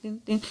 dun,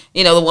 dun, dun.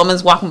 The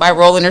woman's walking by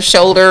rolling her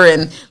shoulder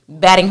and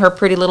batting her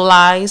pretty little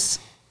eyes.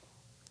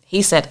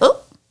 He said,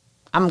 oh,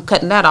 I'm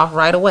cutting that off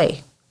right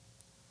away.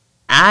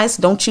 Eyes,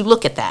 don't you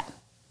look at that.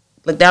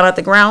 Look down at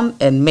the ground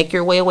and make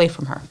your way away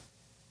from her.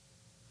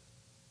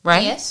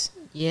 Right? Yes.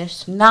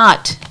 Yes.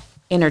 Not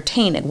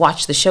entertain it.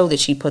 Watch the show that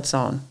she puts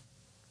on.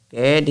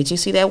 Yeah, did you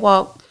see that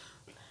walk?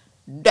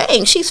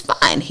 Dang, she's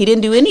fine. He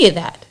didn't do any of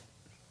that.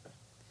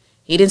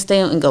 He didn't stay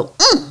and go,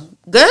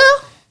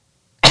 girl.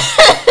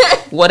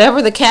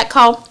 Whatever the cat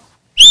called.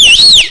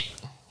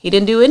 He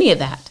didn't do any of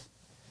that.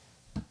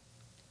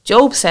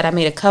 Job said, I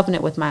made a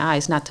covenant with my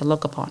eyes not to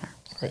look upon her.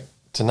 Right.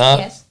 To not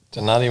Yes.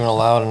 even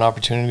allow it an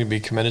opportunity to be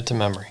committed to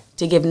memory.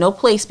 To give no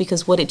place,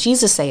 because what did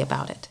Jesus say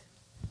about it?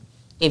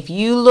 If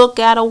you look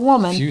at a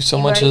woman If you so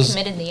You much already as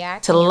committed the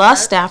act to in your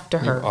lust heart. after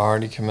you've her,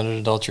 already committed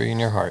adultery in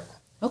your heart.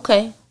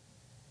 okay.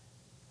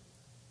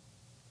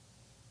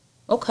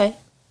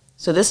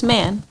 So this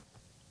man,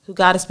 who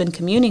God has been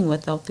communing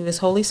with, though, through his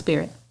Holy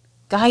Spirit,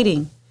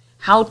 guiding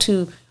how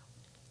to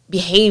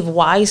behave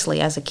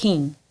wisely as a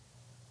king,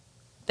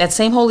 that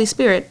same Holy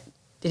Spirit,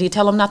 did he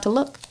tell him not to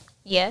look?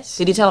 Yes.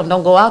 Did he tell him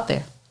don't go out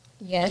there?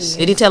 Yes.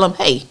 Did he tell him,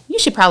 hey, you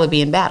should probably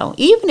be in battle?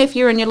 Even if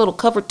you're in your little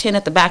covered tent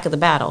at the back of the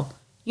battle,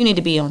 you need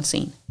to be on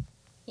scene.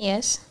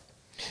 Yes.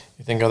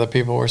 You think other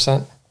people were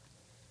sent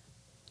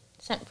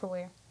Sent for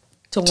where?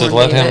 to warn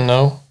let David. him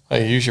know,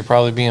 hey, you should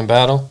probably be in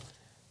battle?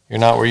 You're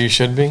not where you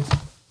should be?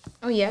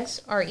 Oh, yes.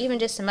 Or even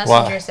just the Why?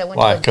 messengers that went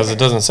Why? to Because it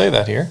doesn't say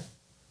that here.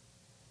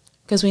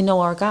 Because we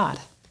know our God.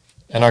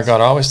 And our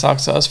God always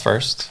talks to us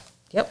first.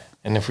 Yep.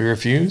 And if we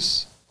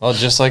refuse, well,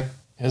 just like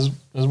his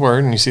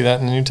word, and you see that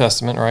in the New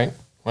Testament, right?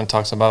 When it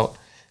talks about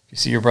if you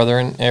see your brother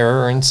in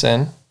error or in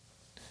sin,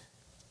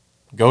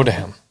 go to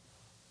him.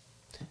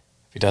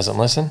 If he doesn't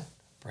listen,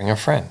 bring a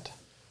friend.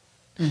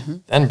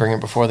 Then bring it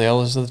before the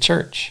elders of the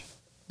church.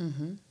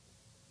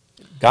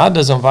 God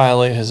doesn't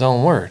violate his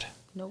own word.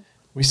 Nope.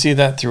 We see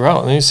that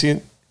throughout. And you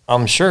see,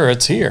 I'm sure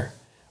it's here.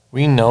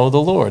 We know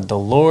the Lord. The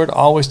Lord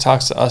always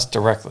talks to us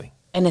directly.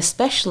 And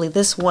especially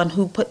this one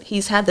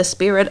he's had the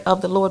Spirit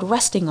of the Lord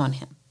resting on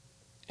him.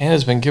 And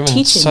has been given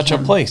Teaching such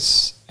him. a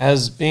place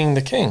as being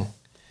the king.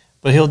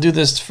 But he'll do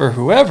this for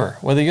whoever,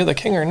 whether you're the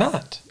king or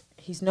not.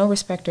 He's no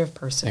respecter of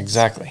persons.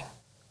 Exactly.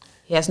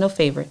 He has no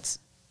favorites.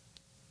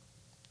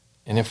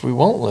 And if we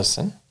won't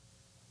listen,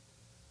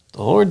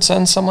 the Lord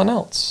sends someone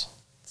else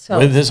So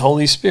with his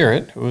Holy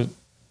Spirit who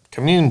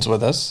communes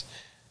with us,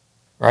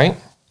 right,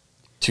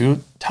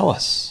 to tell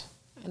us.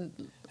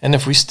 And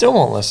if we still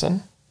won't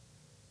listen,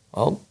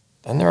 well,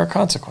 then there are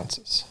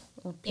consequences.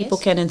 people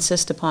Yes. can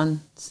insist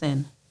upon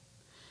sin.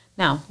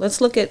 Now,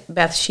 let's look at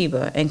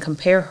Bathsheba and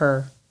compare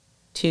her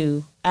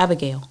to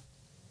Abigail.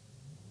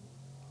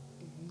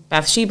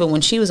 Bathsheba,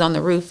 when she was on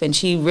the roof and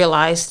she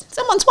realized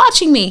someone's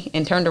watching me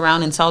and turned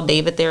around and saw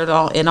David there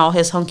in all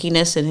his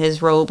hunkiness and his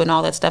robe and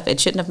all that stuff, it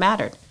shouldn't have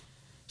mattered.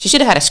 She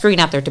should have had a screen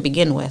out there to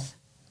begin with.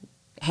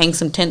 Hang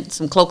some tents,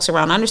 some cloaks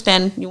around. I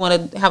understand you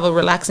want to have a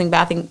relaxing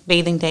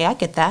bathing day. I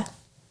get that.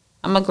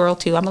 I'm a girl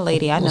too. I'm a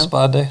lady. I Little know.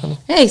 spa day, honey.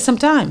 Hey,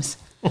 sometimes.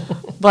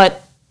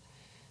 But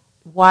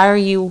why are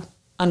you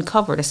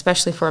uncovered,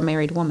 especially for a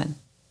married woman?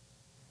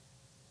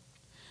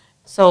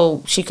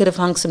 So she could have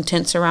hung some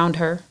tents around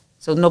her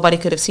so nobody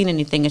could have seen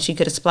anything, and she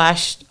could have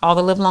splashed all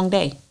the livelong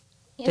day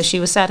till Yes. she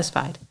was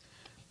satisfied.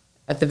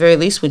 At the very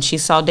least, when she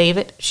saw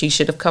David, she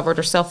should have covered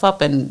herself up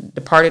and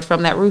departed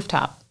from that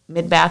rooftop,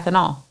 mid-bath and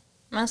all.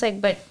 I was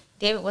like, but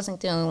David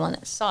wasn't the only one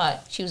that saw it.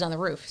 She was on the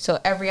roof. So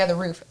every other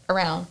roof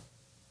around.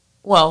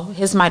 Well,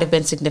 his might have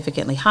been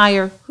significantly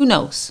higher. Who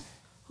knows?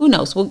 Who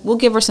knows? We'll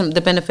give her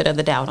the benefit of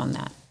the doubt on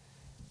that.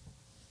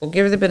 We'll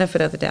give her the benefit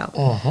of the doubt.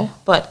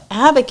 But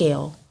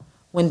Abigail,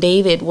 when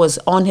David was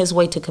on his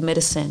way to commit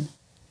a sin,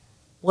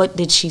 what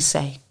did she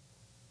say?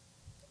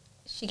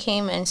 She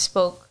came and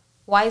spoke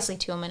wisely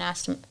to him and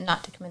asked him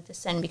not to commit the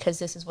sin because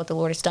this is what the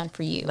Lord has done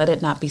for you. Let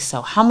it not be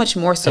so. How much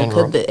more so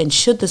and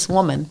should this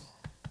woman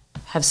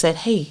have said,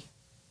 hey,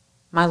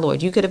 my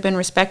Lord, you could have been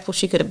respectful.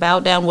 She could have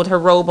bowed down with her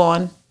robe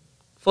on,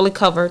 fully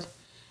covered,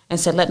 and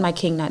said, let my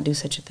king not do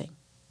such a thing.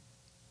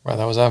 Right,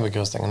 that was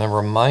Abigail's thing. And then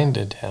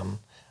reminded him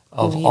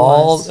of Who he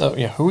all, was.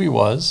 who he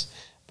was,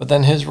 but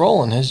then his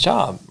role and his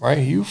job, right?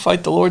 You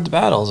fight the Lord's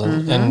battles,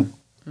 and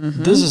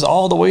this is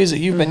all the ways that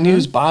you've been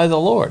used by the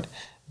Lord.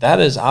 That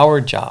is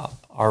our job,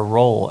 our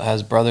role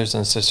as brothers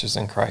and sisters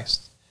in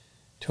Christ,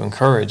 to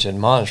encourage,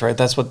 admonish, right?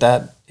 That's what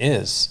that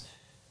is,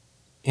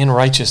 in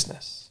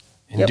righteousness,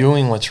 in Yep.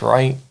 doing what's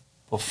right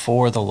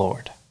before the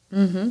Lord.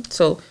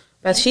 So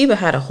Bathsheba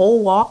had a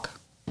whole walk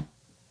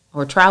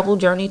or travel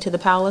journey to the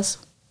palace,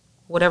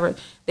 whatever.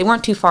 They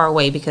weren't too far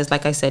away because,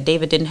 like I said,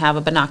 David didn't have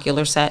a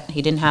binocular set.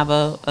 He didn't have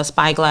a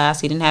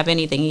spyglass. He didn't have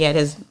anything. He had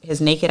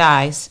his naked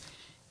eyes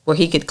where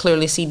he could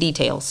clearly see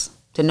details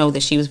to know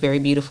that she was very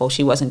beautiful.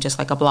 She wasn't just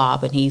like a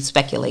blob, and he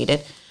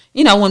speculated.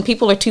 You know, when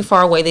people are too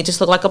far away, they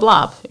just look like a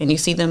blob, and you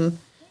see them,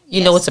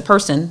 you know Yes. it's a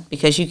person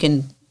because you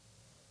can,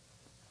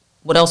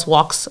 what else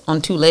walks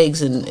on two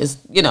legs and is,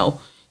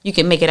 you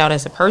can make it out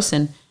as a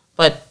person,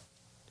 but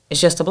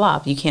it's just a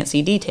blob. You can't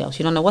see details.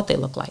 You don't know what they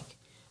look like.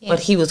 But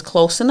Yes. he was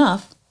close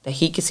enough that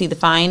he could see the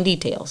fine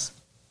details,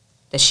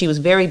 that she was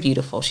very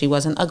beautiful. She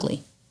wasn't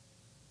ugly.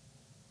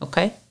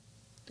 Okay?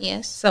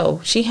 Yes.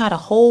 So she had a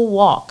whole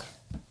walk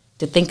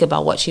to think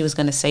about what she was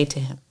going to say to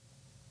him.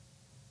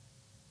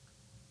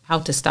 How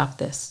to stop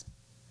this.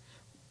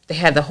 They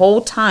had the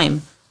whole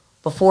time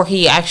before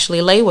he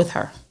actually lay with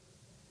her.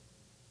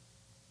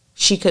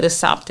 She could have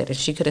stopped it and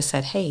she could have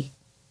said, hey,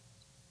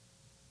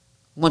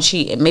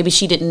 maybe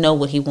she didn't know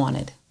what he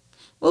wanted.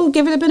 We'll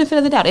give her the benefit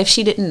of the doubt if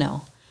she didn't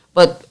know.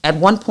 But at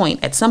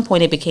some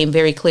point, it became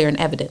very clear and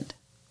evident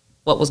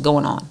what was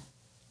going on.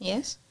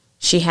 Yes.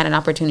 She had an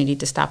opportunity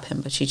to stop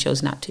him, but she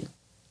chose not to.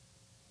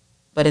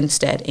 But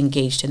instead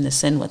engaged in the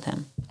sin with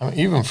him. I mean,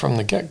 even from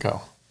the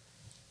get-go.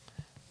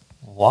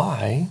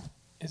 Why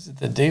is it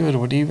that David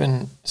would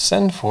even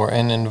send for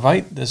and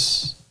invite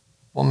this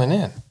woman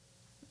in?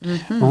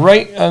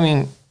 Right, I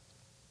mean,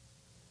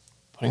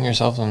 putting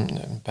yourself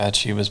in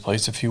Bathsheba's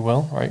place, if you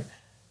will, right?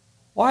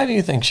 Why do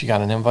you think she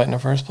got an invite in the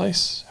first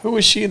place? Who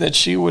was she that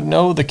she would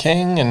know the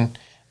king and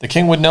the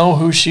king would know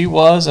who she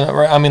was? And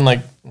I mean, like,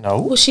 no.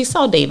 Well, she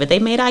saw David. They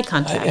made eye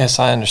contact. Yes,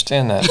 I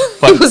understand that.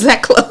 It But, was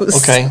that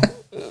close. okay.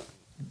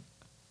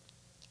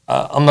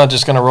 I'm not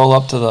just going to roll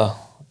up to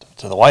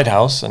the White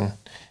House and,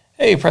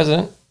 hey,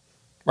 President,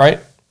 right?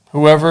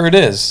 Whoever it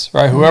is,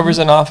 right? Whoever's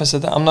in office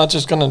at that, I'm not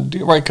just going to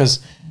do right because,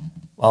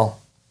 well,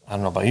 I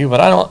don't know about you,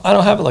 but I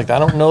don't have it like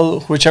that. I don't know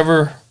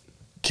whichever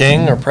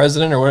king or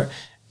president or whatever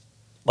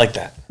like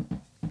that.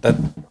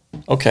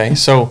 Okay,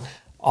 so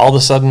all of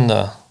a sudden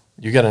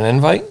you get an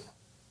invite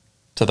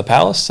to the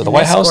palace, to the An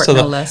White House, escort, to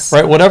the no less.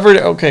 right, whatever.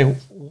 Okay,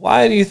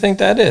 why do you think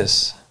that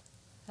is?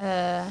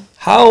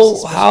 How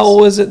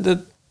suspicious. is it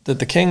that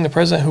the king, the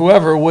president,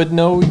 whoever would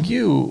know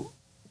you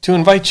to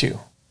invite you?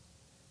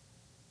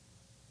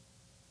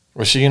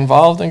 Was she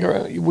involved?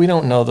 We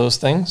don't know those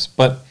things,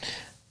 but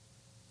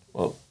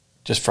well,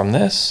 just from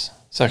this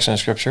section of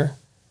scripture,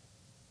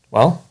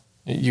 well,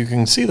 you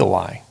can see the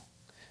why.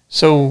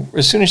 So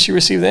as soon as she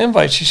received the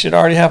invite, she should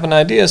already have an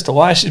idea as to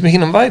why she's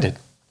being invited.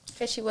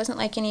 Because she wasn't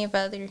like any of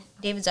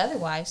David's other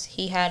wives.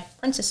 He had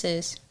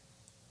princesses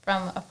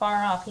from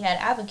afar off. He had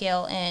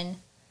Abigail and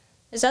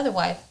his other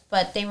wife,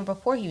 but they were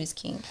before he was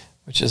king.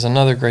 Which is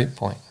another great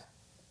point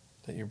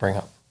that you bring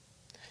up.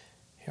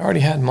 He already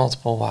had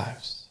multiple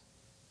wives.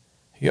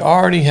 He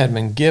already had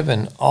been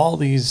given all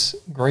these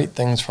great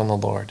things from the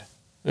Lord.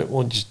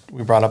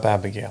 We brought up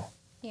Abigail.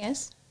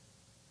 Yes.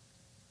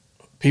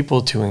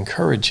 People to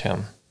encourage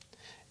him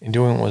in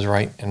doing what was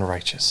right and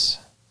righteous.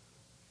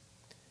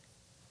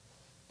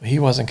 But he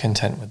wasn't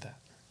content with that.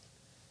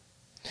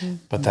 Mm-hmm.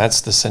 But that's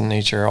the sin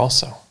nature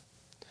also.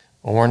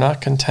 When we're not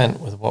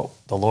content with what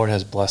the Lord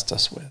has blessed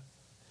us with,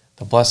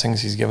 the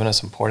blessings he's given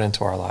us and poured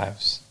into our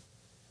lives,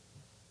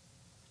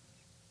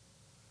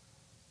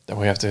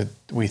 that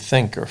we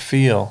think or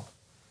feel,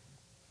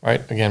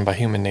 right? Again, by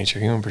human nature,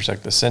 human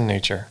perspective, the sin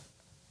nature,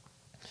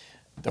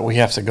 that we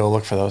have to go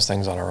look for those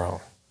things on our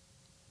own.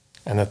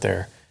 And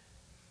that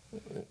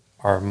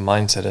our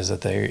mindset is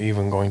that they're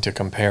even going to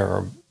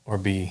compare or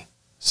be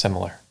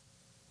similar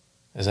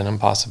is an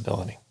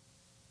impossibility.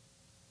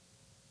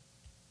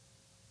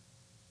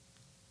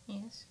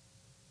 Yes.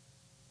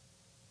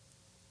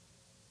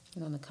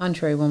 And on the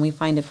contrary, when we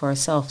find it for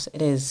ourselves,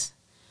 it is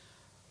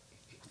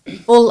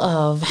full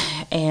of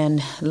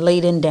and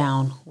laden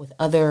down with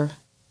other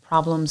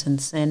problems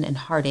and sin and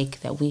heartache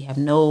that we have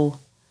no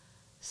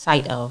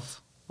sight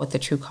of what the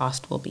true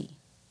cost will be.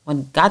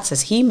 When God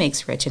says he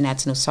makes rich and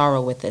adds no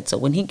sorrow with it. So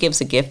when he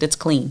gives a gift, it's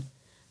clean.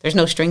 There's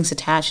no strings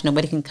attached.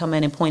 Nobody can come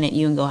in and point at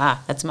you and go,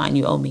 that's mine,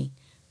 you owe me.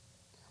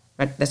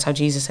 Right? That's how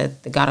Jesus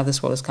said, the God of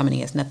this world is coming.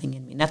 He has nothing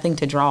in me, nothing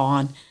to draw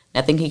on,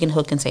 nothing he can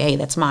hook and say, hey,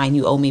 that's mine,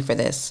 you owe me for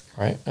this.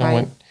 Right.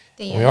 Right?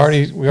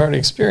 And we already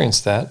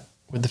experienced that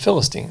with the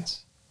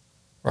Philistines,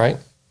 right?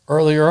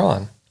 Earlier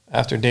on,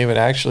 after David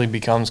actually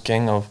becomes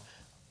king of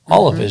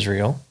all of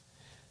Israel,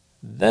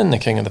 then the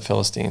king of the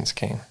Philistines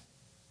came.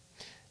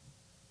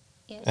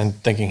 Yes. And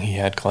thinking he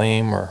had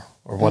claim or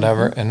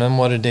whatever. And then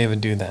what did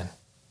David do then?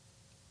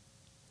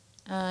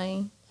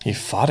 He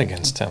fought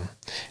against him.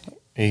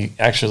 He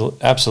actually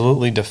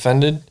absolutely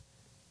defended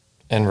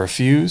and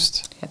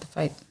refused Had to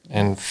fight.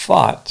 and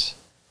fought,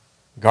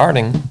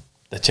 guarding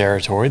the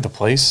territory, the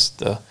place,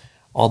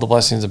 all the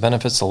blessings and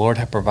benefits the Lord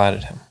had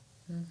provided him.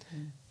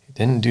 Mm-hmm. He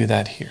didn't do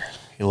that here.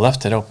 He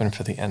left it open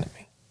for the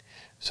enemy.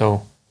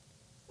 So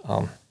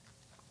I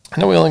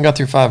know we only got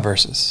through 5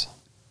 verses.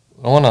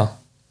 I want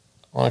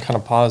to kind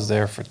of pause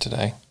there for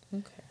today.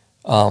 Okay.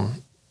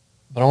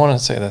 But I want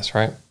to say this,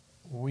 right?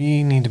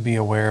 We need to be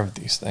aware of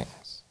these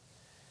things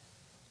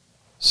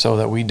so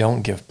that we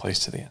don't give place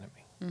to the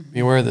enemy. Mm-hmm.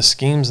 Be aware of the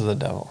schemes of the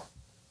devil.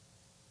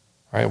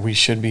 Right? We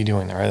should be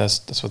doing that, right?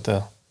 That's what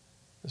the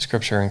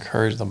scripture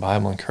the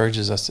Bible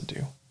encourages us to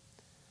do.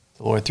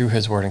 The Lord, through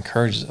his word,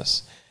 encourages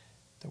us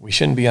that we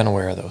shouldn't be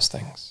unaware of those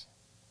things.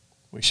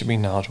 We should be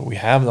knowledgeable. We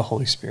have the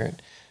Holy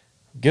Spirit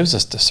who gives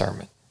us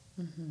discernment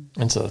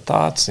into the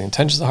thoughts, the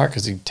intentions of the heart,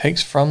 because he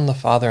takes from the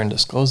Father and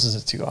discloses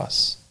it to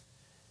us.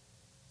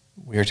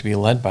 We are to be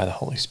led by the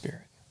Holy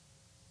Spirit.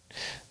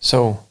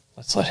 So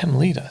let's let him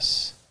lead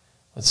us.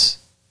 Let's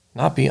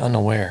not be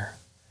unaware,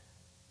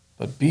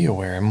 but be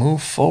aware and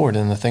move forward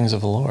in the things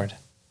of the Lord.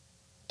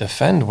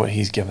 Defend what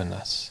he's given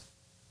us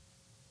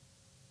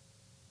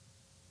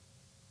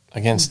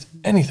against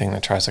anything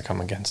that tries to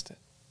come against it,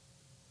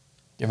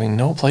 giving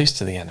no place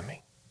to the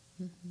enemy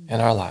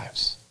in our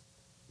lives.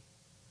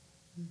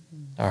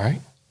 All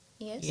right?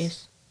 Yes.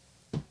 Yes.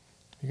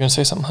 You going to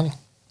say something, honey?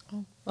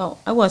 Well,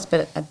 I was,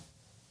 but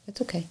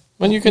it's okay.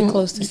 Well, you can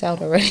close this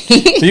out already.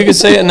 You can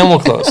say it and then we'll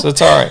close.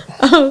 It's all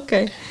right.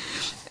 Okay.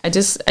 I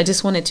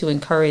just wanted to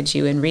encourage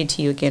you and read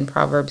to you again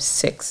Proverbs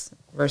 6,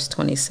 verse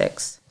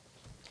 26.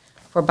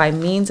 For by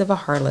means of a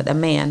harlot, a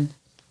man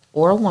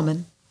or a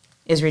woman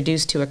is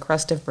reduced to a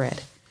crust of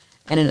bread,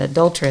 and an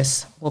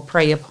adulteress will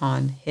prey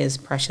upon his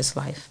precious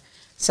life.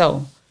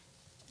 So,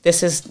 the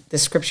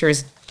scripture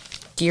is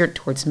geared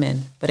towards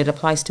men, but it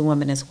applies to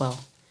women as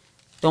well.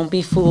 Don't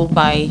be fooled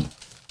by,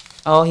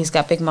 he's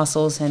got big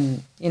muscles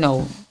and,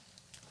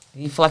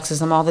 he flexes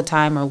them all the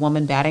time, or a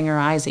woman batting her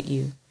eyes at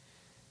you.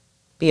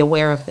 Be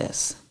aware of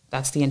this.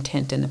 That's the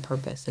intent and the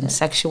purpose. And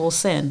sexual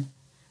sin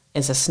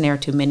is a snare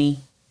to many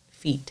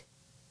feet.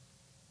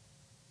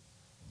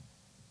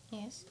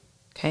 Yes.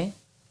 Okay?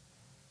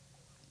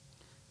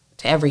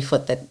 To every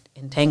foot that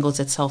entangles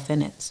itself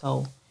in it.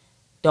 So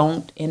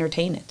don't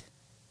entertain it.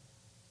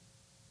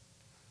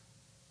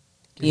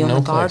 Be on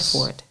the guard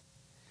for it.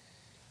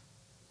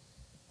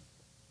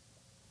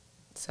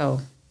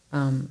 So,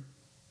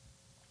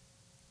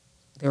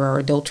 there are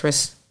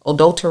adulterers,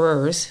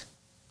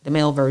 the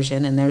male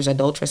version, and there's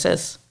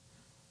adulteresses,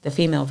 the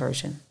female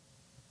version.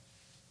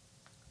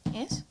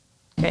 Yes.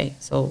 Okay,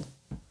 so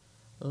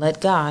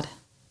let God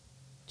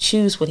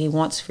choose what he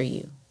wants for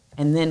you.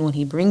 And then when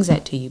he brings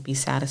that to you, be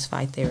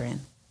satisfied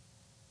therein.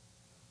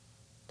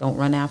 Don't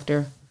run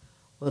after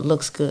what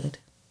looks good.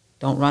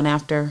 Don't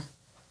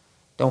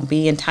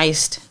be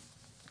enticed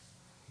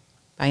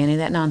by any of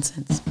that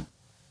nonsense.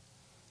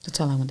 That's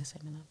all I want to say,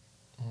 my love.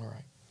 All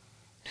right.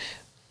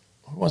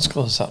 Who wants to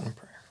close us out in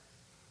prayer?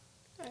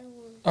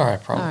 All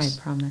right, promise.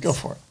 All right, promise. Go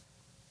for it.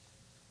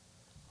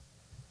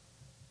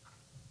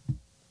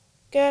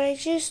 God, I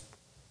just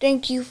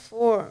thank you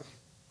for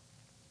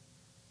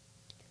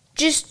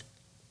just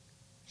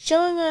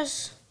showing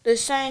us the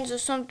signs of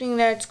something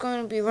that's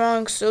going to be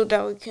wrong so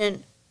that we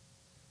can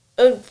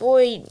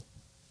avoid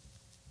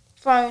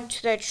falling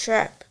into that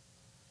trap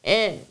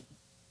and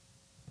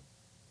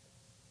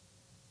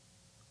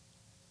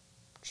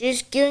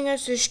just giving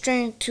us the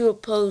strength to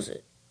oppose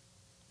it.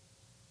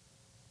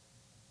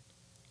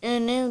 In the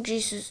name of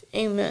Jesus,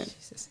 amen.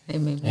 Jesus.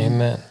 Amen.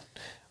 Amen.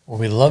 Well,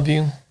 we love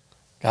you.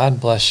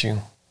 God bless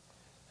you.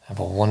 Have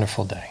a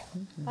wonderful day.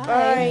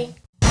 Bye.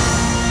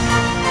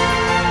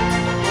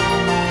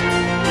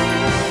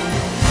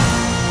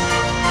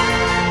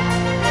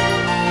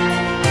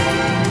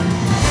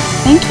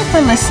 Thank you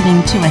for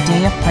listening to A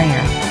Day of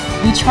Prayer.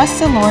 We trust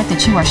the Lord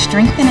that you are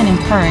strengthened and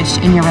encouraged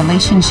in your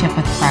relationship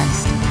with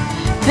Christ.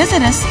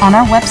 Visit us on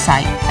our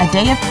website,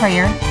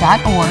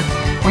 adayofprayer.org,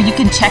 where you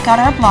can check out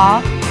our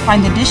blog,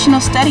 find additional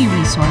study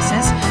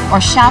resources,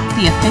 or shop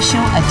the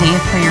official A Day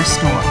of Prayer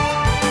store.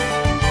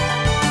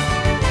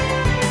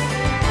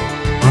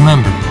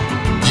 Remember,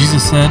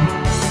 Jesus said,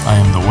 I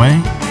am the way,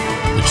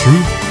 the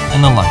truth,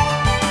 and the life.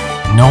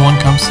 No one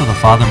comes to the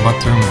Father but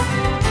through me.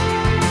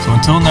 So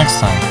until next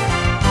time,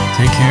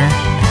 take care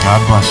and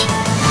God bless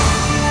you.